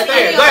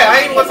understand. Go ahead. I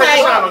ain't even want to take a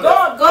shot on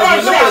that. Go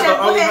ahead, Manuka is the Chef.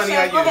 only honey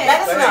I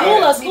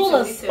use. School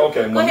us.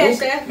 Okay,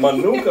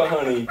 Manuka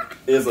honey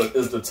is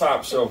the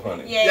top shelf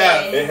honey.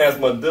 Yeah. It has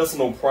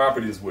medicinal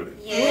properties with it.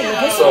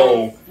 Yeah.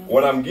 So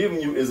what I'm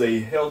giving you is a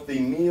healthy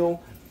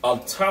meal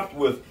topped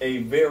with a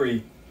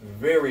very,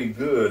 very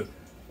good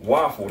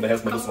waffle that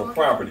has medicinal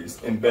properties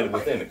embedded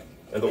within it,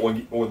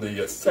 or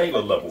the sailor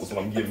level is what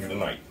I'm giving you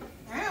tonight.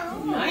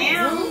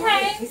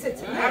 Okay. That's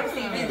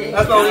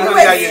the only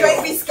honey I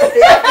use.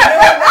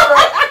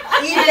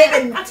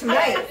 Even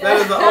tonight. That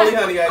is the only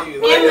honey I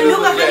use. And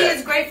manuka honey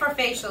is great for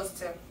facials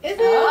too. Is it?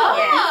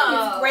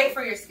 Yeah, it's great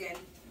for your skin.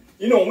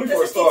 You know, when we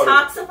first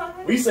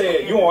started, we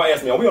said, you all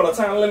asked me, are we on a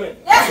time limit?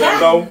 I said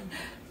no.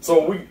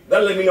 So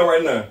that let me know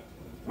right now,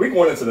 we're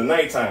going into the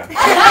nighttime.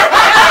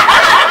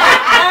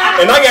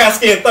 And I got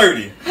skin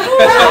 30.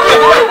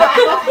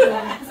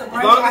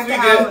 As long as we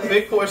get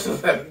big portions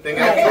of everything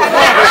else. Can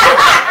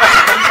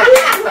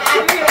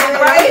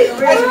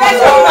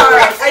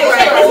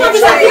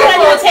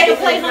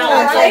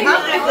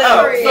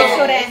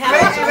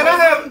I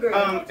have,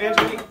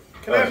 Angelique,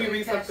 can I have you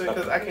read something?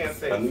 Because I can't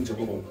say. I need your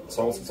little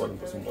sauce so I can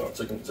put some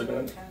chicken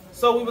in it.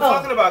 So we were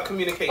talking about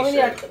communication. Okay,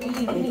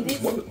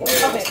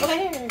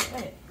 here.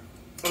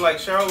 Like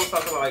Cheryl was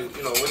talking about, like,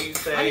 what do you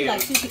say?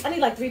 I need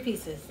like 3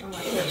 pieces. You eat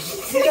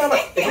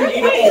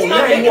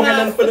now, you won't have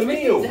nothing for the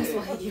meal.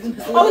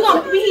 Oh, we're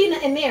gonna be eating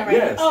it in there, right?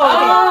 Yes. Oh,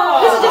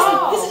 okay.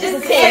 This is just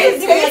a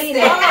taste.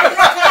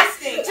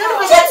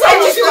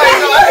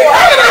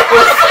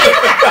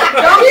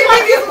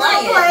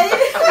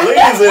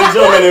 Ladies and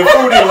gentlemen in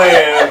Foodie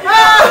Land,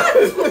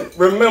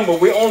 remember,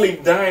 we only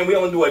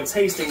do a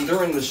tasting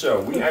during the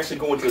show. We actually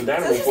go into the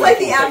dining room for like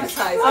the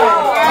appetizer.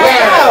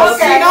 Yeah.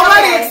 Okay.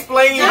 Nobody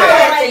explained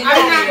that. I'm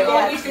not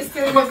going to eat this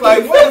till It's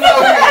like, what is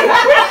up?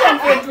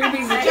 3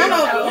 pieces of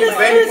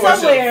Baby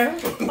somewhere.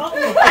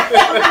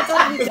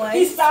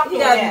 He stopped. He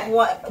does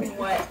what?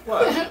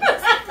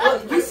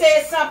 You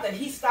said something.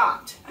 He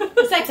stopped.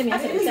 Vasectomy. I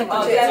said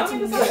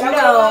vasectomy.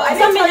 No, I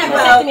Some men have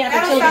vasectomy after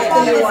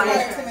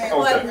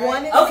children.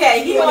 One is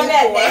Okay, he on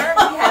that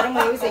now. He had him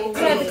when he was 18.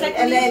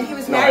 And then he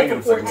was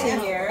married for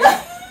 14 years.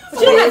 But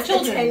you don't have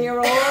children.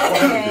 10-year-old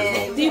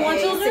and do you want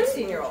children?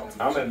 16-year-old.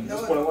 I'm at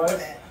this point in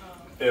life.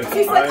 If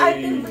He's like,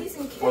 I've been I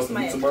raising kids was to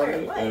my meet somebody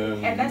entire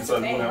life. And that's the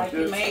thing, like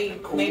you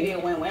made cool. maybe a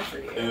win-win for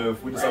you.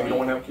 If we decide we don't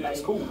want to have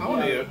kids, cool. How old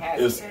are you?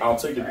 I'll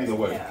take it either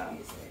way.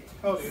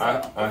 How old are you?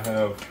 I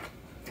have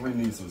 3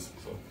 nieces,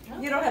 so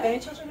You don't have any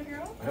children of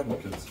your own? I have no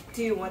kids.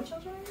 Do you want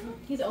children?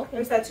 He's open.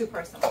 Or is that too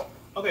personal?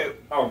 Okay.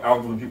 I'll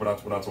repeat what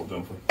I told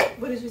Jennifer.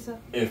 What did you say?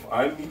 If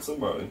I meet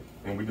somebody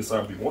and we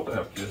decide we want to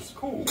have kids,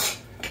 cool.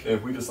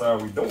 If we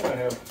decide we don't want to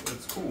have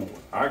kids, cool.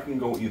 I can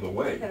go either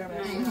way.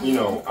 You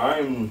know,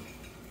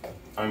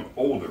 I'm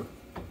older,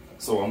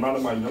 so I'm not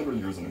in my younger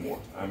years anymore.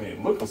 I may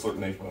look a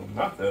certain age, but I'm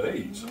not that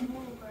age.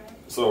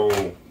 So,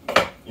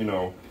 you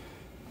know,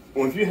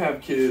 if you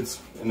have kids,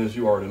 and as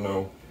you already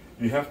know,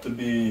 you have to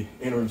be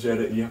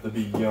energetic, you have to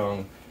be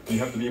young, you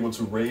have to be able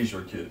to raise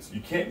your kids. You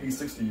can't be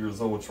 60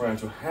 years old trying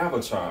to have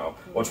a child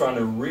or trying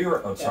to rear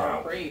a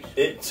child.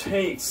 It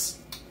takes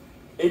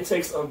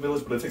a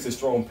village, but it takes a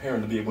strong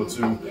parent to be able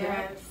to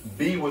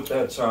be with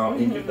that child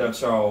and give that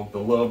child the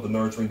love, the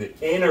nurturing, the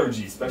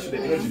energy, especially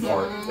the energy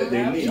part that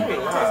they need.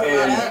 And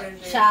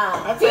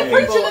I tell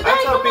people if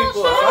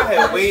I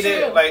had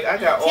waited, like I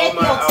got all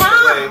my out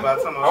the way by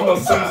the time I'm a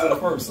seasoned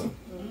person.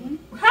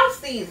 How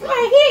seasoned?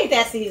 Right, he ain't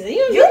that seasoned.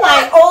 You're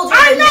like older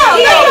I than know.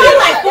 me. You're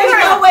like,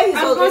 There's no way he's I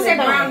was older gonna say than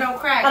me. brown don't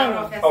crack. I don't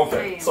know if that's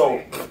Okay, the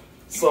same.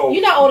 so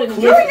you're not older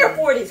than You're in your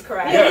 40s,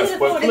 correct? yes,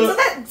 but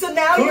So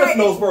now you're Cliff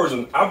knows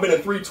version. I've been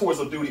in 3 tours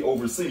of duty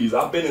overseas.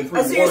 I've been in 3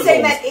 Oh, so you're war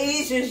saying zones. that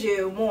ages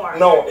you more?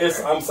 No,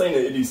 I'm saying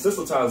that it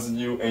desensitizes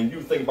you and you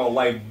think about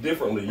life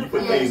differently. You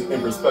put things in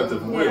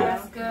perspective real.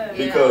 That's good.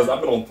 Because I've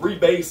been on 3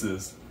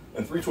 bases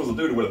and 3 tours of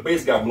duty where the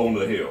base got blown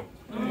to hell.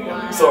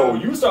 Wow. So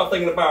you start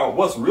thinking about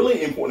what's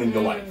really important in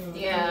your life.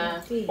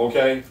 Yeah.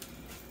 Okay?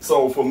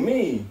 So for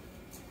me,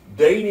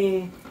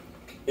 dating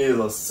is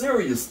a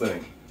serious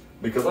thing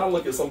because I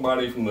look at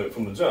somebody from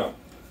the jump.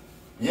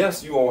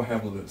 Yes, you all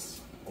have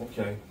lists.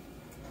 Okay.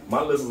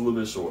 My list is a little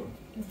bit shorter.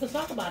 Let's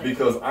talk about it.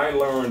 Because I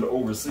learned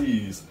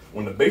overseas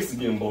when the base is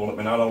getting blown up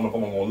and I don't know if I'm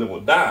going to live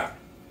or die,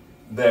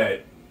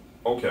 that,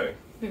 okay,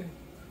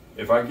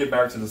 if I get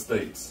back to the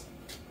States,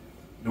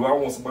 do I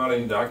want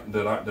somebody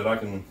that I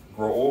can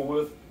grow old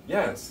with?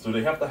 Yes. Do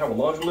they have to have a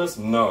laundry list?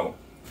 No.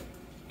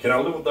 Can I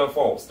live with their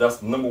faults? That's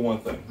the number one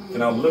thing.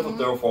 Can I live with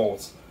their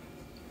faults?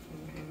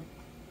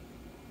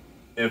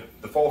 If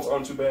the faults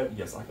aren't too bad,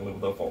 yes, I can live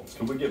with their faults.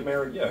 Can we get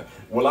married? Yeah.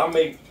 Will I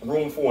make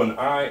room for an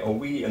I, a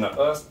we, and a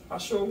us? I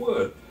sure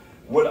would.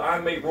 Would I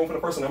make room for the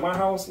person in my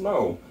house?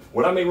 No.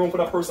 Would I make room for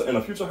that person in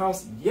a future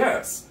house?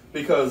 Yes.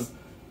 Because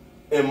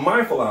in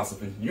my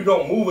philosophy, you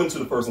don't move into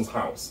the person's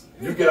house.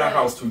 You get a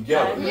house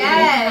together.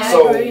 Yes.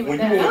 So when you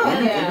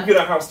get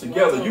a house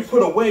together, you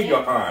put away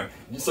your I,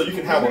 so you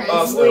can have an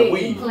us and a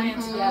we.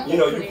 You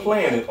know, you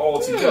plan it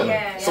all together.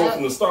 So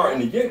from the start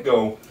and the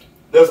get-go,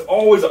 there's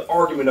always an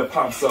argument that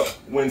pops up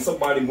when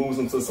somebody moves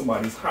into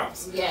somebody's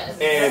house. Yes.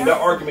 And the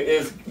argument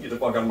is, get the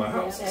fuck out of my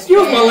house.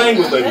 Excuse my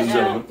language, ladies and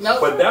gentlemen.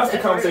 But that's the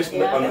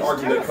conversation and the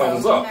argument that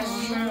comes up.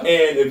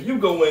 And if you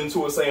go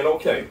into it saying,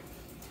 okay,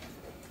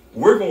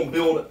 we're going to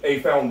build a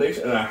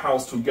foundation and a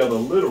house together,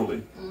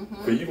 literally.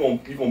 Because you're going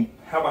to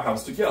have a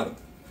house together.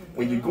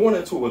 When you're going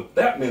into it with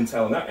that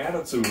mentality, that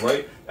attitude,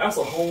 right, that's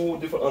a whole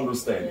different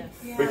understanding.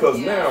 Because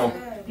now,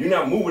 you're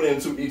not moving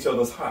into each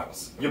other's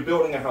house. You're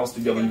building a house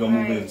together you're going to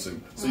move into.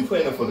 So you're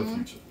planning for the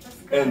future.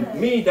 And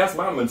me, that's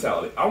my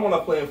mentality. I want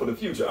to plan for the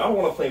future. I don't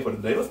want to plan for the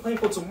day. Let's plan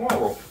for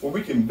tomorrow where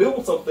we can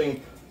build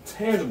something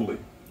tangibly.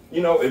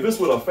 You know, if it's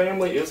with a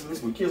family, if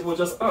it's with kids, with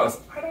just us,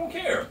 I don't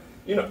care.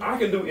 You know, I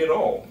can do it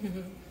all.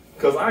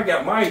 Because I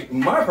got my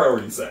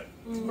priorities set.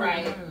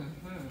 Right.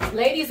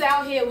 Ladies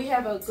out here, we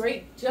have a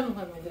great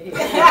gentleman over here.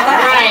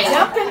 Right.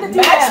 Jump in the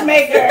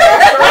matchmaker.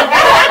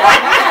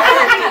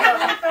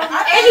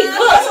 And he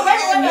cooks.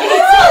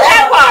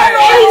 That part.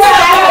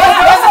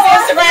 What's his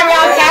Instagram,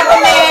 y'all?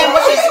 Kappa-Man.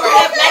 What's his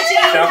Instagram?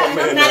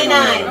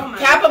 1999.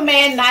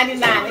 Kappa-Man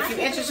 99. If you're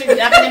interested in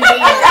jumping in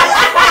being.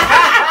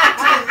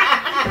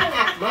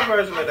 My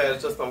version of that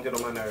is just don't get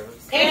on my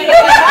nerves. And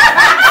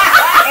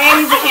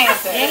he's a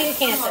Cancer.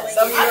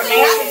 So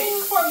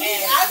for me,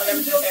 I've been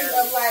guilty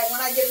of like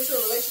when I get into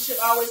a relationship,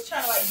 I always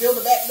trying to like build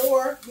a back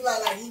door. Be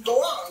like he go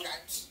on,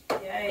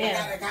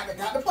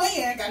 got the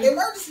plan, got the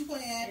emergency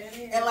plan,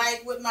 and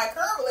like with my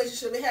current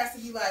relationship, it has to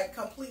be like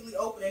completely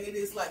open, and it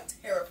is like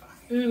terrifying.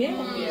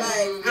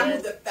 Like I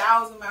moved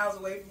 1,000 miles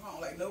away from home,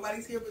 like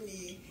nobody's here but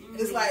me.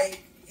 It's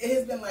like. It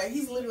has been like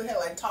he's literally had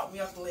like talked me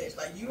off the ledge.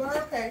 Like you are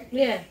okay.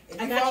 Yeah, if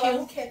you I got fall, you. I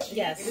will catch you.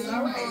 Yes, it is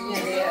all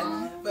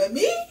right. But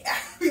me, I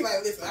be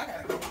like, listen, I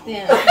gotta go home.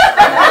 Yeah.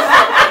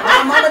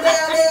 My mama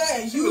down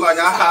there, and you like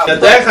I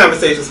that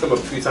conversation's come up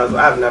a few times, but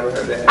I've never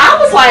heard that. I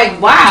was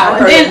like, wow,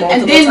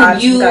 and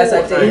then you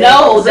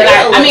know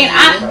that I mean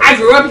I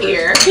grew up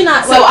here,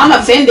 so I'm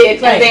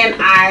offended, and then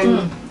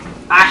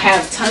I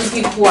have tons of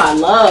people who I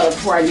love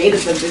who are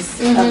natives of this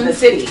of the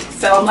city.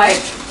 So I'm like,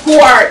 who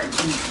are.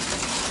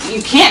 You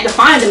can't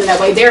define them in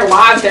that way. They're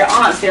wives, they're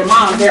aunts, they're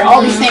moms, they're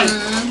all these things.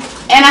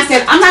 And I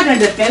said, I'm not going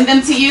to defend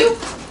them to you,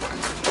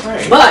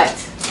 but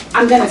I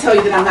I'm gonna tell you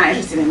that I'm not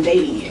interested in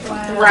dating you.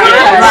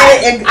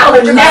 Right. I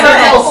would never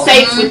feel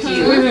safe with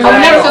you. I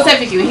would never feel safe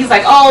with you. And he's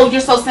like, oh,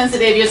 you're so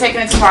sensitive. You're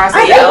taking it too far.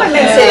 I said,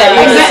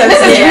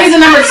 this is reason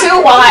number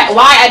 2 why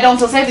I don't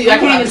feel safe with you. I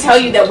can't even tell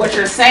you that what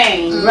you're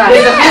saying.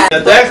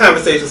 That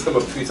conversation's come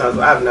up a few times,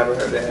 but I've never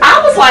heard that.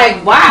 I was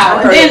like, wow.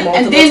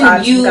 And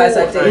then you know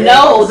that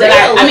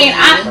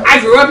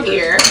I grew up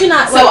here,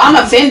 so I'm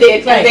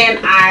offended, and then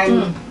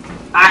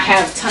I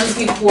have tons of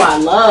people who I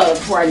love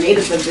who are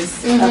natives of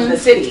this of the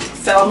city.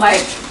 So I'm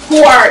like,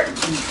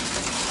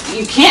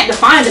 you can't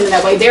define them in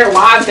that way. Their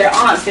wives, their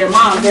aunts, their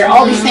moms, they're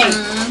all these things.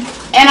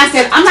 And I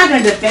said, I'm not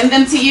going to defend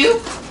them to you,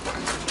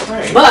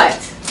 but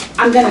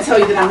I'm going to tell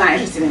you that I'm not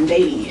interested in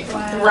dating you.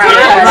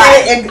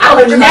 I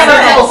would never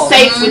feel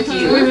safe with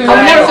you. I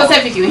would never feel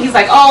safe with you. And he's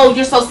like, oh,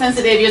 you're so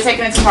sensitive. You're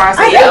taking it too far. I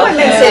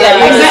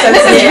said,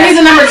 this is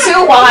reason number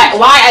 2 why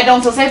I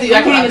don't feel safe with you.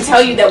 I can't even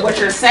tell you that what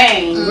you're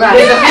saying.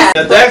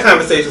 That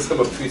conversation's come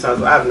up a few times,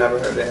 but I've never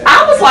heard that.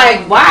 I was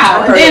like,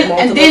 wow.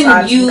 And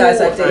then you know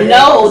that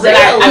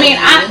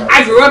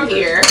I grew up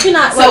here,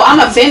 so I'm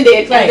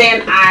offended, and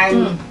then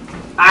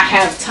I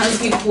have tons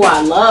of people who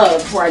I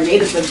love who are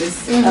natives of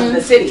this of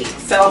the city.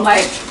 So I'm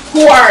like,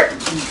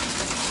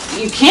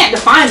 you can't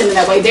define them in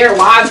that way. Their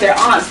wives, their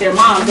aunts, their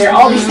moms, they're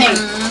all these things.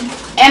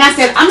 And I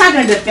said, I'm not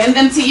going to defend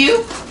them to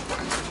you,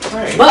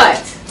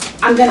 but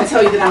I'm going to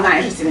tell you that I'm not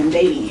interested in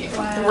dating you.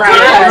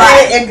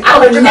 I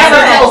would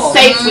never feel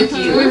safe with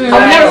you. I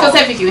would never feel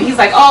safe with you. And he's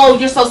like, oh,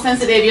 you're so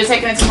sensitive. You're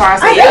taking it too far.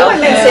 I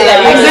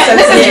said,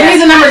 this is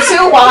reason number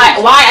 2 why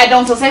I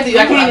don't feel safe with you.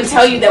 I can't even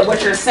tell you that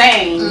what you're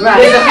saying.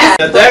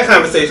 That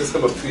conversation's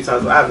come up a few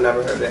times, but I've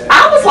never heard that.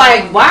 I was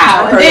like,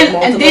 wow.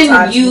 And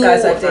then you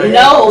know that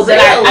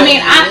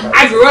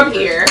I grew up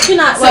here,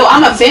 so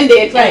I'm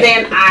offended, and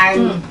then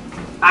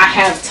I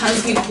have tons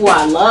of people who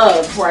I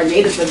love who are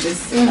natives of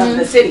this of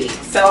the city.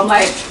 So I'm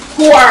like,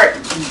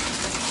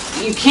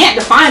 you can't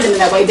define them in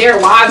that way. Their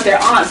wives, their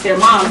aunts, their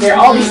moms, they're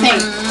all these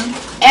things.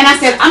 And I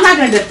said, I'm not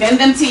going to defend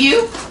them to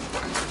you,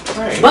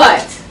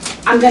 but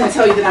I'm going to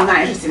tell you that I'm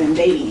not interested in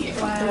dating you.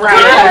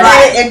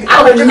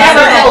 I would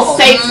never feel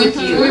safe with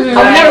you.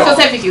 I would never feel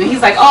safe with you. And he's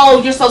like,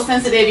 oh, you're so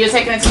sensitive. You're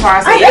taking it too far.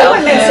 I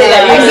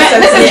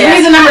said, this is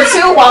reason number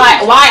 2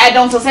 why I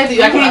don't feel safe with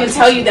you. I can't even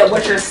tell you that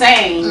what you're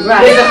saying.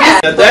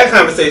 That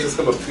conversation's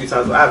come up a few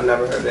times, but I've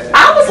never heard that.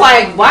 I was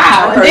like,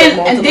 wow.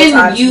 And then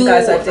you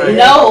know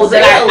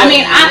that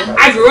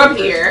I grew up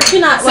here, so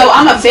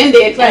I'm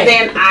offended, and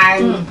then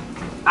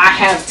I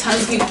have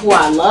tons of people who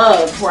I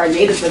love who are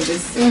natives of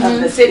this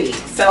of the city.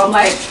 So I'm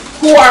like,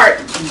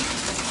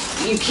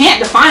 you can't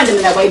define them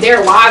in that way.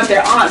 Their wives,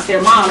 their aunts,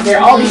 their moms, they're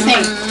all these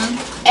things.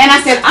 And I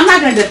said, I'm not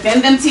going to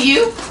defend them to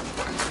you,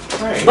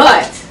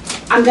 but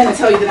I'm going to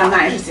tell you that I'm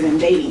not interested in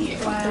dating you.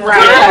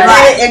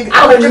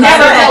 I would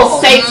never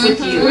feel safe with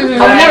you.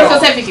 I would never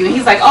feel safe with you. And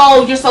he's like,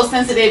 oh, you're so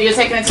sensitive. You're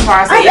taking it too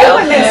far. I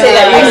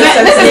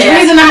said, this is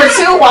reason number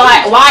 2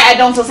 why I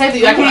don't feel safe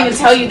with you. I can't even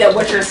tell you that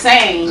what you're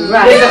saying.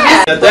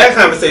 That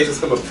conversation's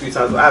come up a few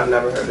times, but I've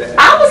never heard that.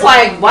 I was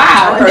like,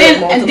 wow.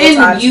 And then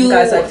you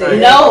know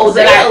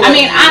that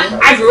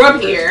I grew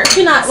up here,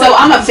 so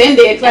I'm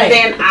offended, and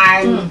then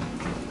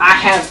I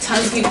have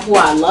tons of people who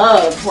I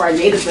love who are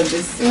natives of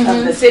this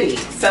of the city.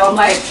 So I'm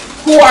like,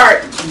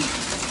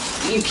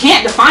 you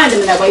can't define them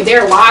in that way.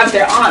 Their wives,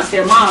 their aunts,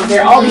 their moms,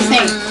 they're all these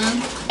things.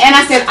 And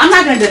I said, I'm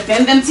not going to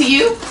defend them to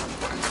you,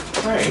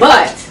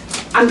 but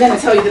I'm going to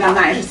tell you that I'm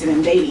not interested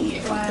in dating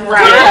you.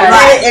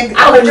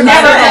 I would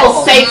never feel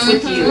safe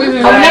with you.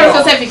 I would never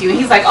feel safe with you. And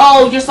he's like,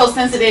 oh, you're so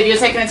sensitive. You're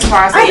taking it too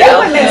far. I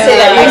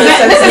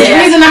said, this is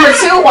reason number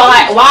 2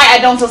 why I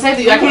don't feel safe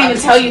with you. I can't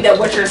even tell you that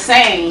what you're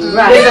saying.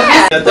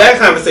 That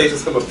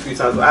conversation's come up a few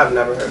times, but I've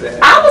never heard that.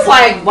 I was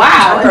like,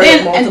 wow.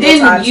 And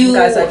then you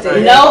know that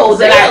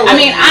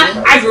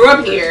I grew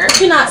up here,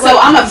 so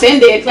I'm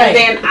offended, and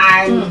then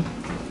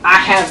I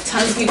have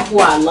tons of people who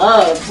I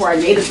love who are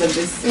natives of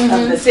this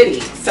of the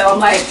city. So I'm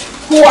like,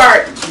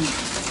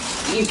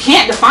 you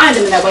can't define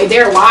them in that way.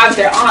 Their wives,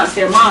 their aunts,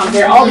 their moms,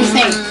 they're all these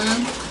things.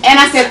 And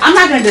I said, I'm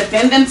not going to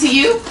defend them to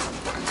you,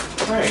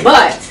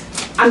 but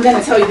I'm going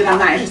to tell you that I'm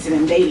not interested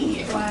in dating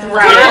you.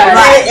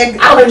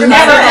 I would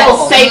never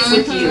feel safe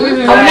with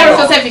you. I would never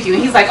feel safe with you.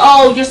 And he's like,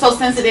 oh, you're so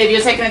sensitive.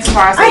 You're taking it too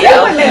far. I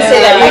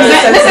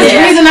said, this is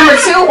reason number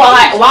 2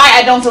 why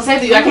I don't feel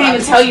safe with you. I can't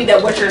even tell you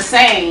that what you're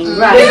saying.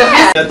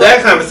 That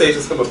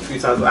conversation's come up a few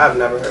times, but I've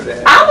never heard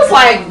that. I was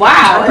like,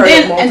 wow.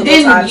 And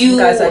then you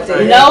know that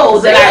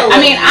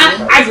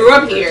I grew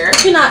up here,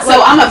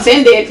 so I'm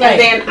offended, and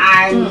then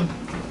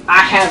I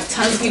have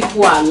tons of people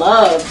who I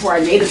love who are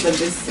natives of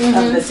this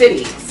of the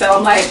city. So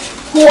I'm like,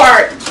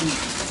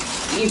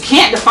 you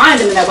can't define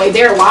them in that way.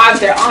 Their wives,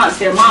 their aunts,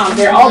 their moms,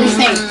 they're all these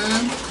things.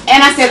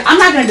 And I said, I'm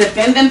not going to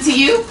defend them to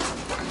you,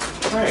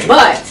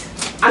 but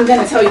I'm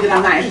gonna tell you that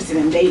I'm not interested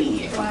in dating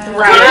you.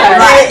 Right.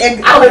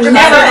 I would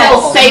never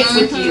feel safe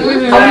with you.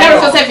 I would never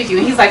feel safe with you.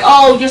 And he's like,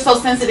 oh, you're so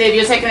sensitive.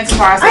 You're taking it too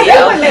far. I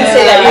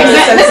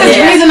said, this is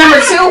reason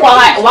number 2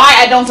 why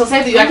I don't feel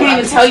safe with you. I can't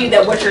even tell you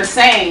that what you're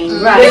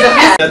saying.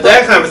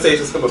 That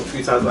conversation's come up a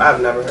few times, but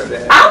I've never heard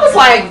that. I was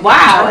like,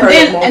 wow.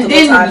 And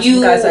then you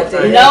know that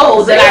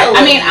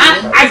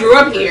I grew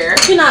up here,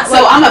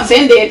 so I'm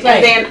offended,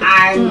 and then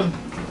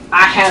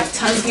I have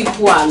tons of people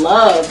who I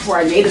love who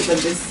are natives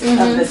of this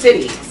of the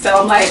city. So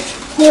I'm like,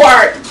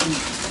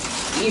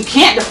 you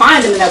can't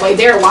define them in that way.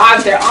 Their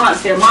wives, their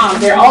aunts, their moms,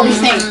 they're all these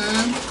things.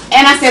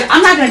 And I said,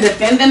 I'm not going to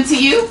defend them to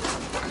you,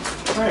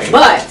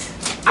 but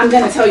I'm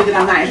going to tell you that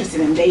I'm not interested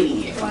in dating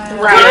you.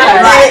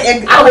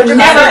 I would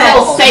never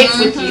feel safe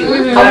with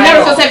you. I would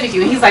never feel safe with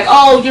you. And he's like,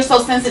 oh, you're so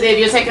sensitive.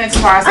 You're taking it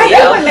too far. I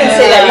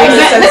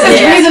said, this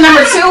is reason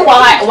number 2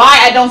 why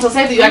I don't feel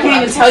safe with you. I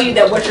can't even tell you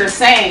that what you're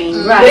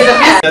saying.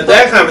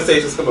 That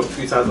conversation's come up a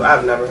few times, but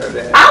I've never heard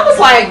that. I was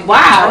like,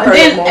 wow.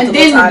 And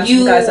then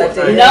you know that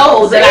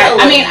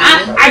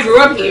I grew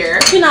up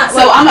here,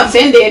 so I'm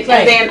offended,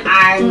 and then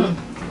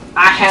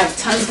I have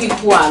tons of people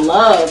who I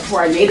love who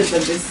are natives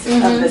of this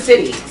of the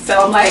city.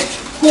 So I'm like,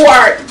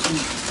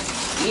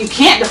 you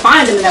can't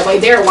define them in that way.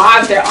 Their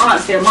wives, their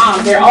aunts, their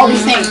moms, they're all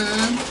these things.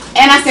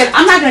 And I said,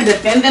 I'm not going to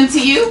defend them to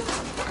you,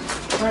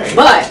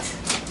 but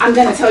I'm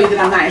going to tell you that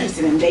I'm not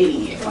interested in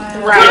dating you.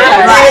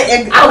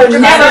 I would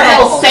never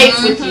feel safe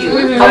with you.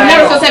 I would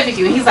never feel safe with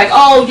you. And he's like,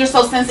 oh, you're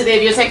so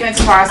sensitive. You're taking it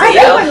too far. I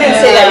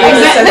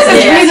said, this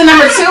is reason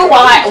number 2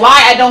 why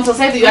I don't feel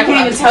safe with you. I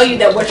can't even tell you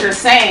that what you're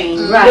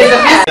saying.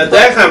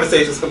 That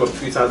conversation's come up a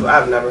few times, but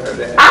I've never heard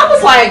that. I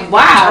was like,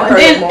 wow.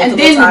 And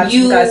then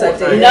you know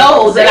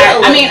that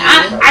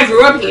I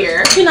grew up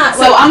here,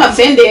 so I'm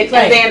offended,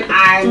 and then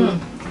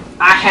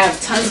I have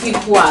tons of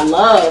people who I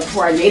love who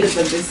are natives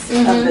of this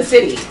of the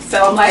city.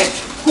 So I'm like,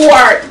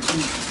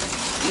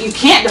 you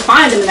can't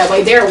define them in that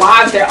way. Their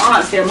wives, their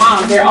aunts, their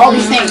moms, they're all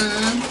these things.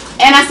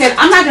 And I said,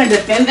 I'm not going to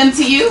defend them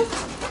to you,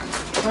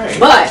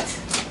 but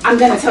I'm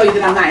going to tell you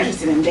that I'm not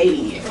interested in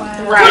dating you.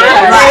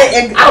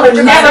 I would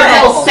never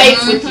feel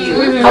safe with you.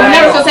 I would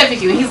never feel safe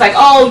with you. And he's like,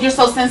 oh, you're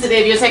so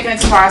sensitive. You're taking it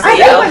too far. I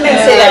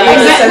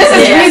said, this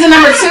is reason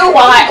number 2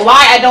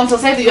 why I don't feel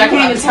safe with you. I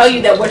can't even tell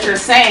you that what you're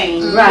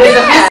saying.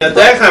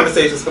 That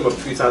conversation's come up a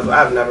few times, but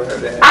I've never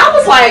heard that. I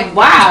was like,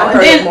 wow.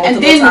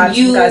 And then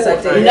you know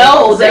that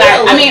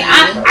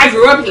I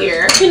grew up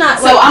here,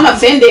 so I'm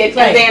offended,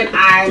 and then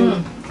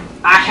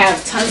I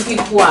have tons of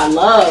people who I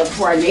love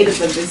who are natives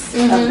of this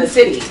of the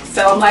city.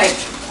 So I'm like,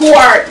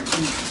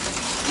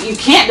 you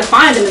can't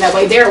define them in that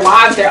way. Their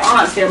wives, their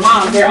aunts, their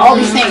moms, they're all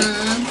these things.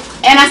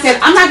 And I said,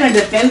 I'm not going to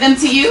defend them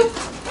to you,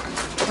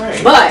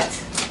 but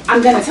I'm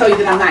going to tell you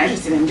that I'm not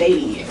interested in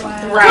dating you.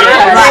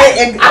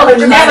 I would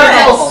never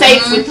feel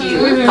safe with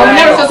you. I would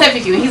never feel safe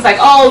with you. And he's like,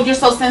 oh, you're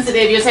so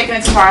sensitive. You're taking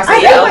it too far. I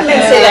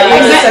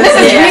said, this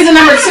is reason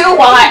number 2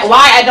 why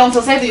I don't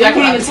feel safe with you. I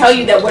can't even tell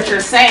you that what you're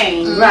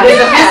saying.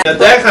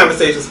 That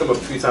conversation's come up a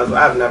few times, but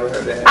I've never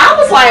heard that. I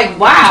was like,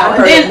 wow.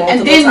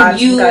 And then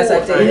you know that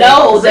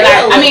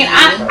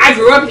I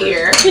grew up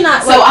here,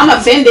 so I'm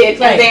offended,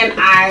 and then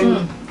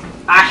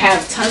I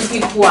have tons of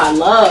people who I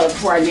love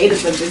who are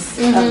natives of this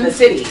of the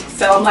city.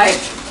 So I'm like,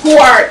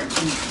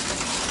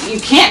 you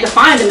can't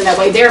define them in that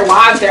way. Their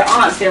wives, their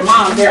aunts, their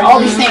moms, they're all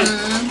these things.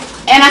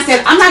 And I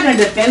said, I'm not going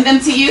to defend them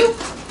to you,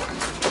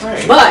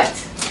 but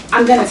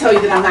I'm going to tell you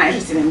that I'm not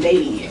interested in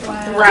dating you.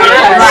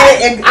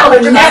 I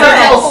would never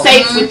feel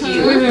safe with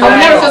you. I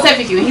would never feel safe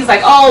with you. And he's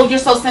like, oh, you're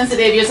so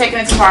sensitive. You're taking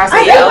it too far.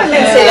 I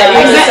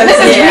said, this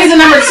is reason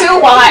number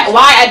 2 why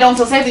I don't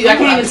feel safe with you. I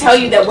can't even tell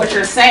you that what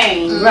you're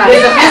saying.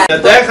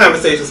 That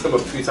conversation's come up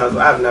a few times,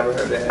 but I've never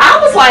heard that.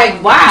 I was like,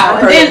 wow.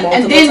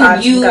 And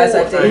then you know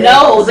that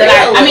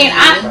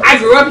I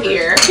grew up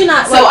here,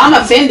 so I'm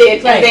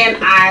offended, and then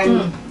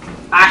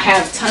I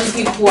have tons of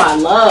people who I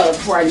love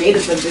who are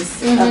natives of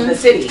this of the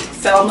city.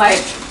 So I'm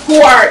like,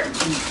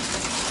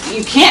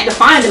 you can't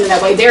define them in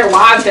that way. Their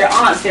wives, their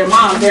aunts, their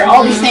moms, they're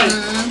all these things.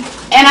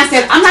 And I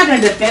said, I'm not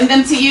going to defend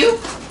them to you,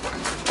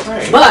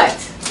 but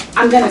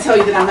I'm going to tell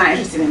you that I'm not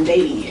interested in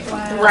dating you.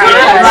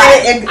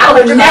 I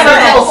would never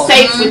feel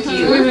safe with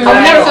you. I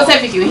would never feel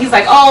safe with you. And he's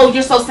like, oh,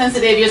 you're so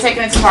sensitive. You're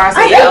taking it too far.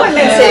 I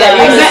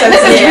said, this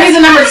is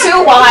reason number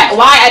 2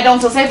 why I don't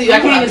feel safe with you. I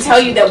can't even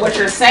tell you that what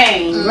you're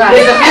saying.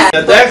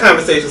 That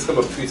conversation's come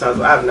up a few times,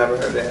 but I've never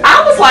heard that.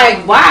 I was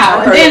like,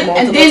 wow.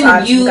 And then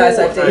you know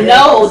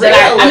that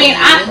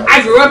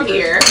I grew up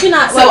here,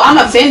 so I'm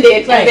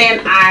offended, and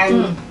then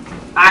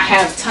I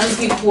have tons of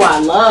people who I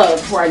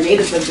love who are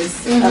natives of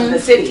this of the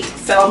city.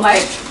 So I'm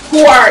like,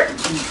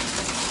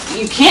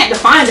 you can't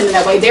define them in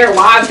that way. Their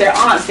wives, their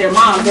aunts, their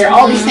moms, they're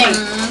all these things.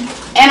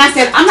 And I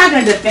said, I'm not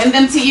going to defend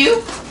them to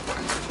you,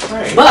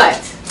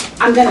 but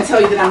I'm going to tell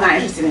you that I'm not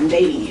interested in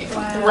dating you.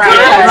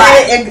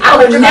 Right. I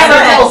would never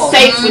feel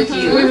safe with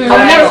you. I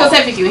would never feel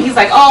safe with you. And he's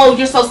like, oh,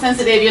 you're so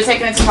sensitive. You're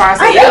taking it too far.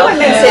 I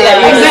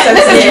said,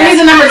 this is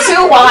reason number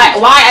 2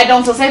 why I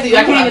don't feel safe with you.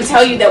 I can't even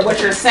tell you that what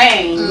you're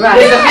saying.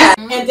 Right.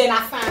 And then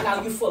I find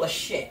out you full of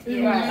shit.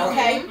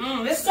 Okay.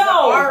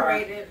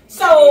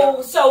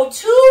 So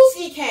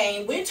Tuesday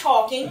came. We're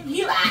talking.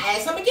 I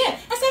asked him again.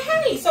 I said,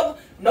 hey, so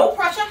no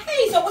pressure.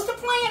 Hey, so what's the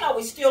plan? Are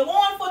we still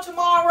on for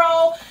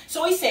tomorrow?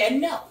 So he said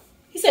no.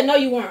 He said, no,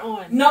 you weren't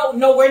on. No,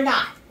 we're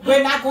not.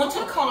 We're not going to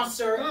the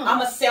concert. I'm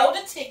gonna sell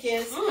the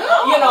tickets. You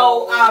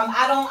know,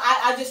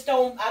 I just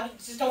don't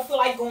feel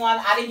like going.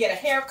 I didn't get a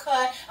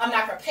haircut. I'm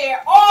not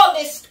prepared. All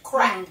this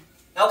crap.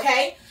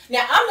 Okay.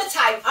 Now I'm the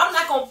type. I'm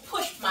not gonna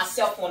push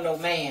myself on no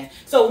man.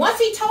 So once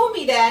he told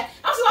me that,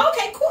 I was like,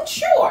 okay, cool,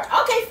 sure,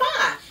 okay,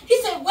 fine. He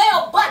said,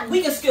 well, but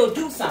we can still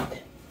do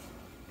something.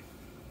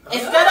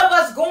 Instead of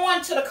us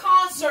going to the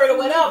concert or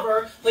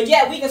whatever, but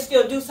yeah, we can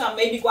still do something.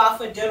 Maybe go out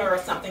for dinner or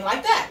something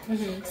like that.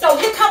 So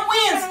here come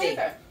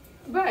Wednesday.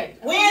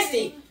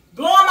 Wednesday,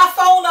 blowing my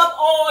phone up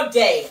all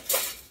day.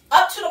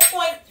 Up to the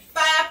point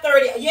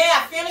 5:30.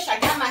 Yeah, I finished. I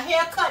got my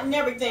hair cut and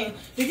everything.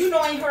 Do you know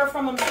I ain't heard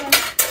from him since?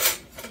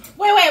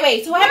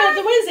 Wait. So what happened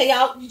on Wednesday,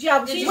 y'all? I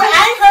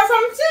ain't heard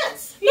from him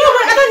since. No, I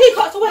thought he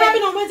called. So what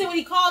happened on Wednesday when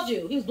he called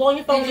you? He was blowing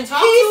your phone and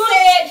talking to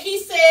him?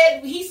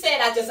 He said,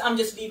 I'm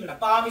just leaving the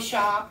barber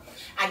shop.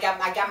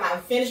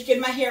 I'm finished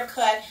getting my hair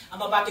cut.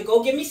 I'm about to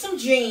go get me some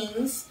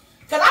jeans.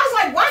 Because I was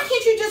like, why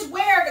can't you just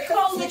wear the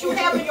clothes that you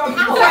have in your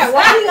house?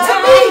 Why do you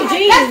have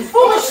jeans? That's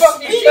foolish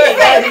speaking.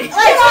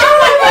 Go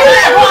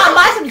out and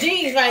buy some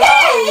jeans, right? Yeah,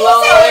 he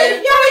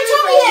said, you already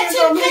told me he had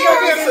 10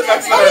 pairs. Yeah,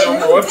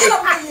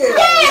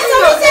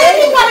 so he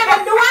said he wanted a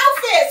new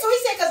outfit. So he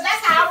said, because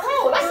that's how I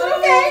roll. I said,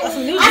 okay.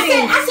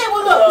 I said,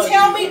 well, look,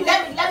 tell me,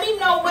 let me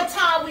know what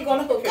time we're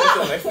going to hook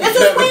up. This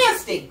is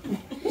Wednesday.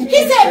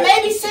 He said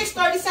maybe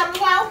 6:30, 7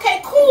 o'clock.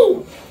 Okay,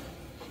 cool.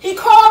 He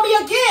called me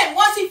again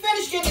once he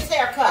finished getting his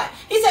hair cut.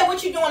 He said,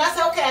 what you doing? I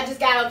said, okay, I just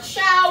got out of the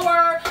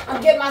shower. I'm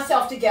getting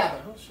myself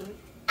together.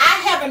 I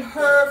haven't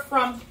heard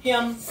from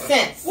him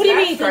since. What do you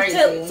mean?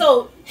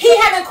 So he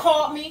haven't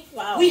called me.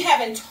 Wow. We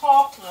haven't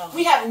talked. Wow.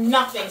 We have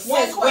nothing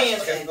since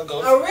Wednesday.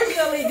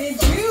 Originally,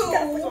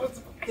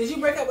 did you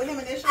break up with him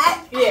initially?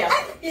 Yeah. No.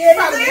 It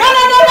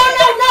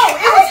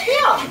was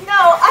him.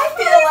 No, I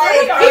feel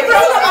like He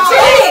broke up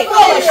with me.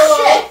 Oh,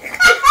 shit.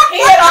 He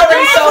had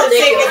already sold the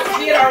tickets.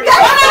 He had already sold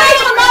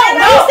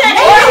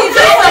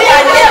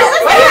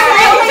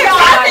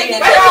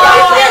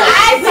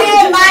I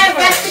did my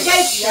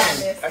investigation.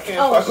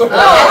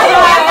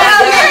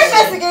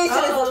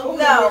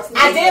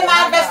 I did my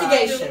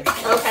investigation.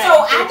 Okay. So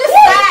I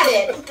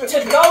decided to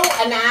go,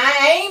 and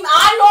I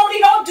normally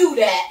don't do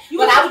that,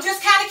 but I was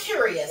just kind of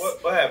curious.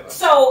 What happened?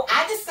 So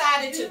I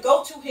decided to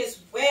go to his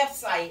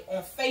website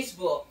on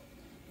Facebook.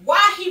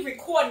 Why he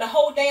recording the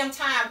whole damn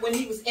time when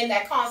he was in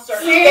that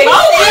concert? So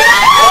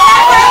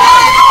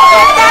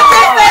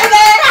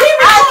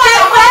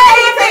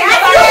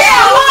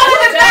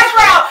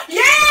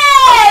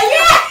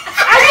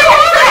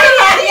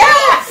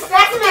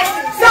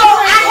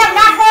I have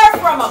not heard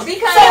from him.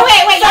 Because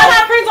wait, y'all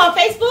not friends on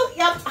Facebook?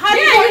 How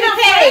did you get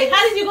paid?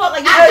 How did you go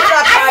like? I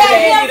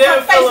met him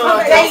from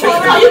Facebook dating.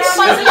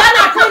 So y'all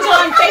not friends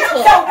on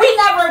Facebook? So we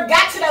never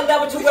got to that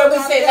level to where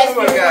we said let's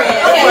be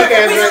friends.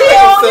 Okay, we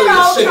still, you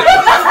know,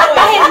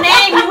 his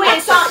name. You went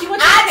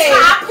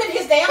I put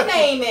his damn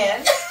name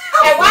in.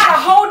 And while the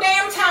whole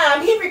damn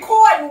time he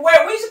recording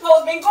where we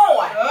supposed to be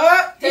going.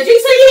 Did you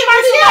see him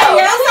ourselves?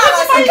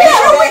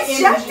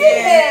 you rejected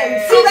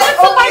him. See, that's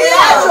only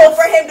natural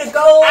for him to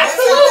go.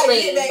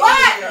 Absolutely.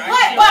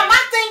 But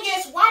my thing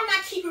is, why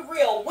not keep it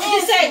real?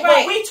 Wednesday,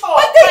 when we talk.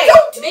 But they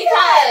don't do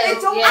that. They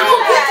don't I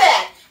don't get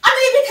that. I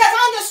mean, because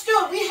I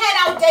understood we had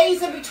our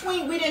days in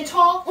between, we didn't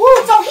talk.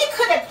 So he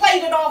could have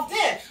played it off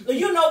then. But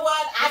you know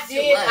what? I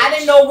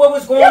didn't know what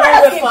was going on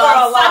with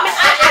us.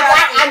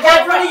 I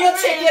got rid of your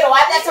ticket, or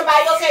I let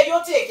somebody else have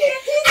your ticket.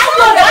 I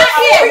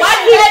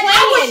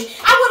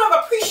would have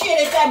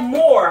appreciated that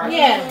more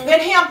than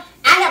him.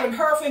 I haven't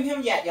heard from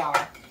him yet, y'all.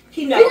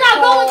 He never You're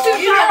not going to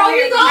Chicago.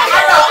 You're going.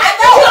 I know.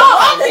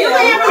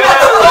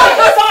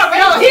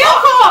 He'll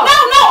call. No.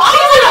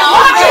 I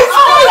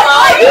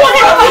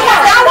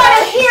want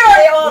to hear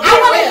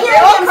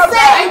him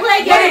say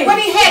what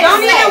he had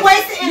to say. Don't even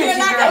waste the energy.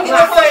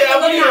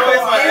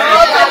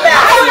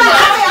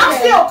 I'm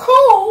still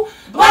cool.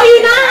 But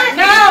you're not.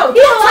 No.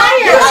 He's a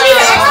liar. You don't need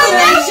an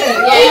explanation.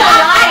 He's a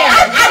liar.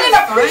 I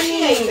didn't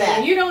appreciate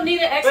that. You don't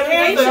need an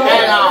explanation. He's a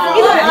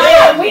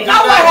liar. We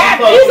know what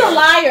happened. He's a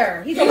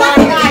liar. He's a liar.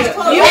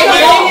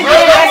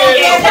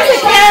 That's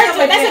a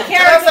character. That's a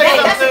character.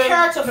 That's a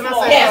character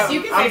flaw. Yes,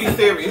 you can say I'm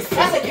serious.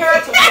 That's a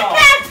character flaw.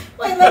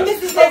 Wait, let me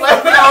see. She been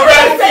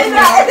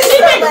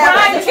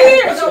crying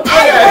tears. He was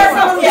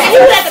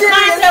at the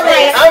concert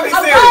like,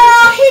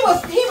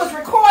 he was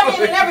recording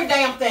and every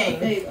damn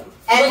thing.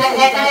 And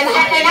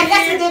I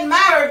guess it didn't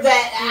matter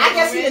that. I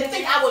guess he didn't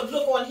think I would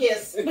look on on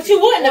his. But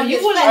you wouldn't have.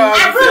 You wouldn't.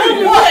 I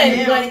really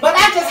wouldn't. But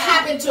I just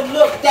happened to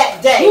look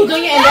that day. You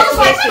doing your I was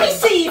like, investigation. let me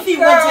see if he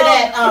went to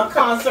that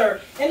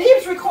concert, and he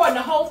was recording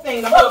the whole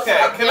thing. The whole Okay,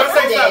 time. can I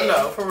say something?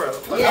 No, for real.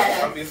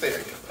 Yeah. I'm being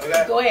serious.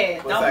 Okay. Go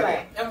ahead. One Don't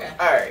second. play. Okay.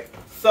 All right.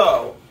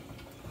 So,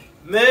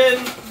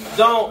 men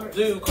don't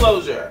do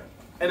closure.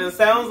 And it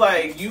sounds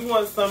like you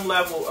want some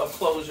level of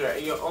closure,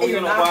 and you're only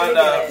going to wind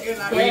up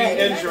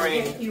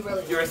re-injuring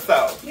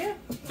yourself. Yeah.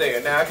 There,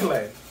 now I can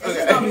laugh.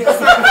 Okay. I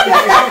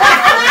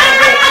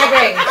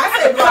agree. I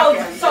said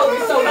So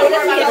I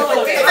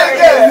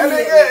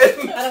did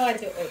good. I don't want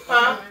to do it.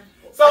 Huh?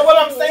 So what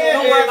I'm saying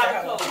don't is, worry about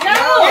her clothes.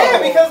 yeah,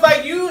 because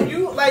like you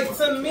like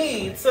to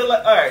me to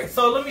like. All right,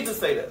 so let me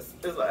just say this.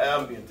 It's like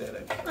I'm being dead.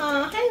 Hey,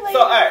 lady.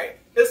 So all right,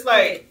 it's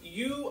like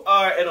you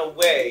are in a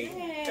way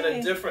in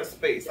a different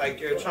space. Like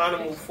you're trying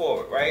to move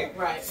forward, right?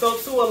 Right. So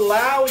to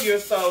allow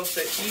yourself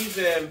to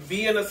even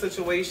be in a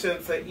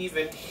situation to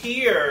even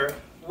hear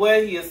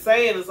what he is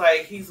saying is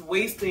like he's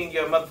wasting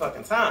your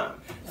motherfucking time.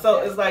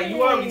 So it's like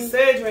you already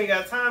said you ain't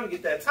got time to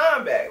get that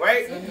time back,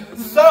 right?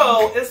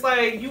 So it's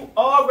like you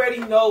already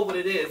know what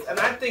it is, and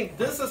I think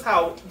this is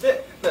how.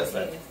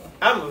 Listen,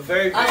 I'm a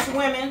very Us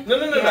women. No.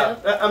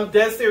 I'm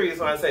dead serious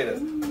when I say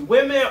this.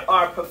 Women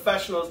are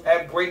professionals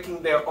at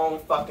breaking their own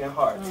fucking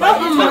hearts.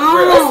 Like,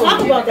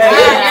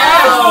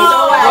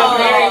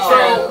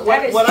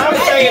 what I'm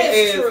saying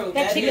is,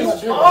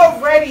 you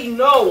already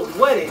know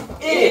what it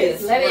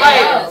is. Like,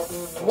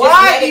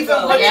 why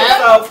even put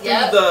yourself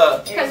through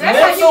the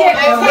mental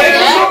and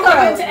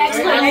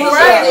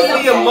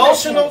the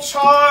emotional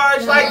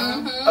charge? Like,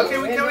 okay,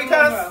 can we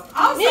kind of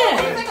fuck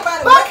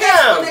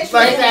him? Like,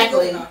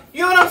 Exactly.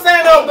 You know what I'm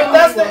saying? though, but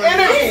that's the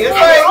energy. It's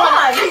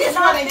like he just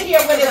want to hear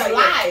what his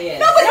lie is.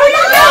 No, but you're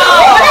not.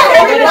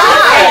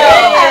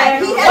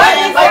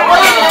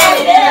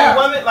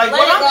 Like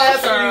what I'm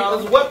asking you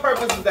is, what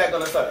purpose is that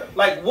going to serve?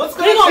 Like, what's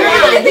going to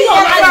change?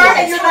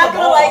 You're not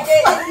going to like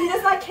it. He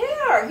does not care.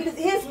 I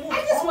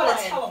just want to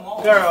tell him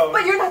all. Girl.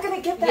 But you're not going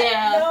to get that.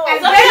 Yeah. No.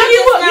 And then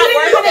you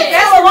didn't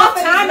invest a lot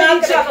of time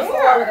in each other for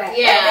all of that.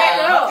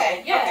 Yeah.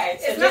 Okay.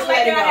 It's not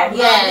like you're not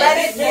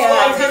Let it go.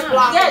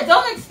 Yeah,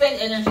 don't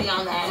expend energy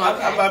on that.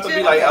 I'm about to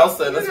be like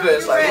Elsa in this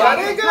bitch. Like, let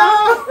it go.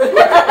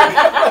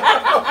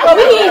 Well,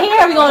 we didn't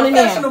hear we going in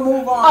there. To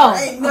move on.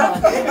 Ain't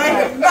nothing.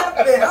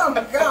 I'm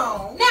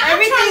gone. Now I'm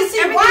trying to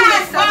see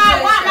why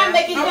am I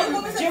making him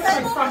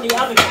different from the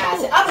other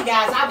guys? The other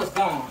guys, I was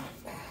gone.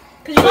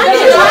 You might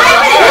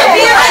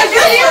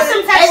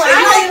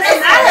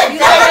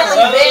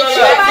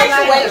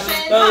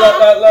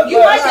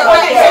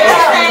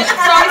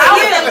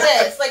have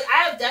this. Like, I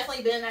have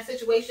definitely been in that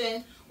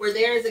situation where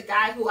there is a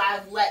guy who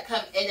I've let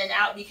come in and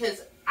out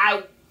because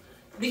I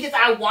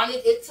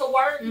wanted it to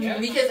work,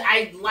 because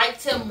I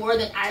liked him more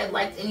than I had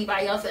liked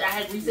anybody else that I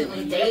had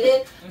recently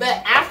dated.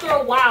 But after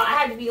a while, I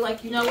had to be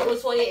like, you know what,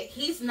 Latoya,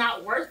 he's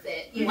not worth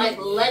it. Like,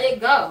 let it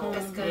go.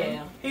 That's good.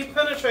 Yeah. He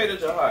penetrated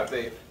your heart,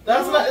 babe.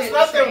 That's not. It's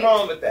nothing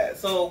wrong with that.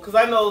 So, because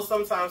I know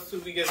sometimes too,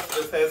 we get to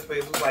this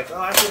headspace. It's like, oh,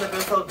 I shouldn't have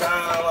been so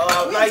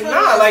down. Like,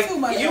 nah, like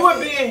you were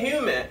being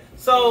human.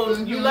 So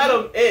you let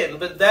him in,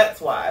 but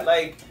that's why.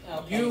 Like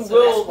you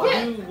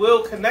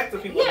will connect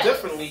with people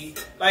differently.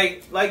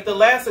 Like the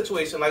last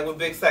situation, like with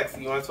Big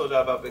Sexy. When I told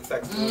y'all about Big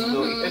Sexy,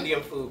 the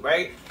Indian food,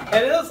 right?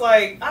 And it was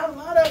like, I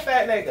love that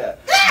fat nigga.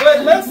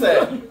 But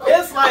listen,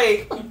 it's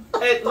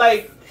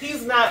like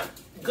he's not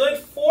good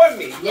for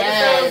me. You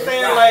understand what I'm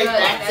saying? Like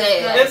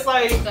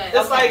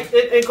it's like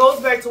it goes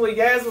back to what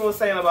Yasmin was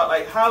saying about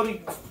like how do you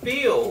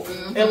feel,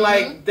 and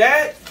like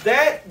that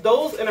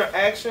those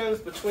interactions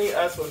between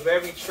us were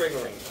very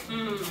triggering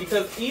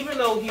because even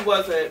though he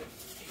wasn't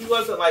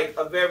like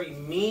a very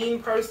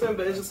mean person,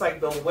 but it's just like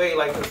the way,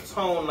 like his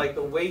tone, like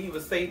the way he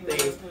would say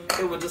things,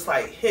 it would just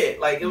like hit,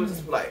 like it would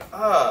just be like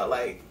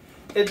like.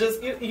 It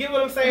just, you get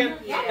what I'm saying?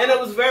 And it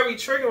was very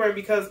triggering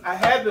because I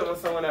had been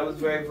with someone that was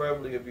very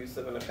verbally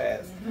abusive in the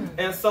past.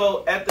 And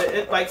so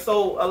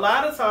so a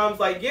lot of times,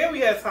 like, yeah,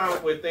 we had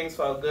times where things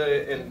felt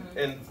good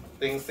and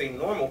things seemed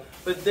normal.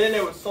 But then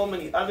there were so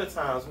many other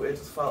times where it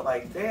just felt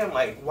like, damn,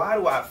 like, why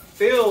do I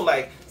feel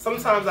like,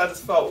 sometimes I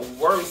just felt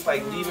worse,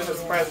 like, leaving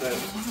his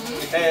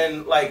presence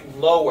and, like,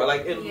 lower.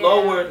 Like, it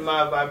lowered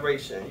my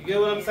vibration. You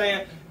get what I'm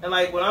saying? And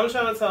like what I'm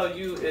trying to tell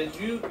you is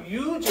you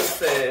just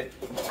said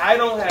I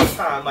don't have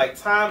time. Like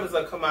time is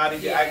a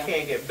commodity I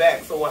can't get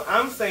back. So what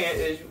I'm saying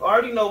is you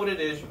already know what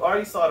it is. You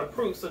already saw the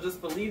proof. So just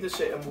believe the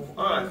shit and move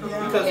on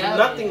because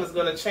nothing is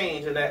gonna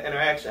change in that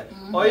interaction.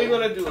 All you're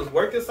gonna do is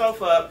work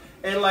yourself up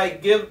and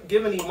like give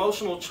an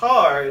emotional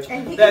charge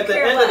that at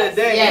the end of the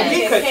day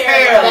he could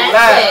care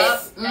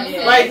less.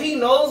 Like he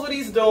knows what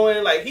he's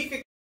doing. Like he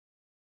could.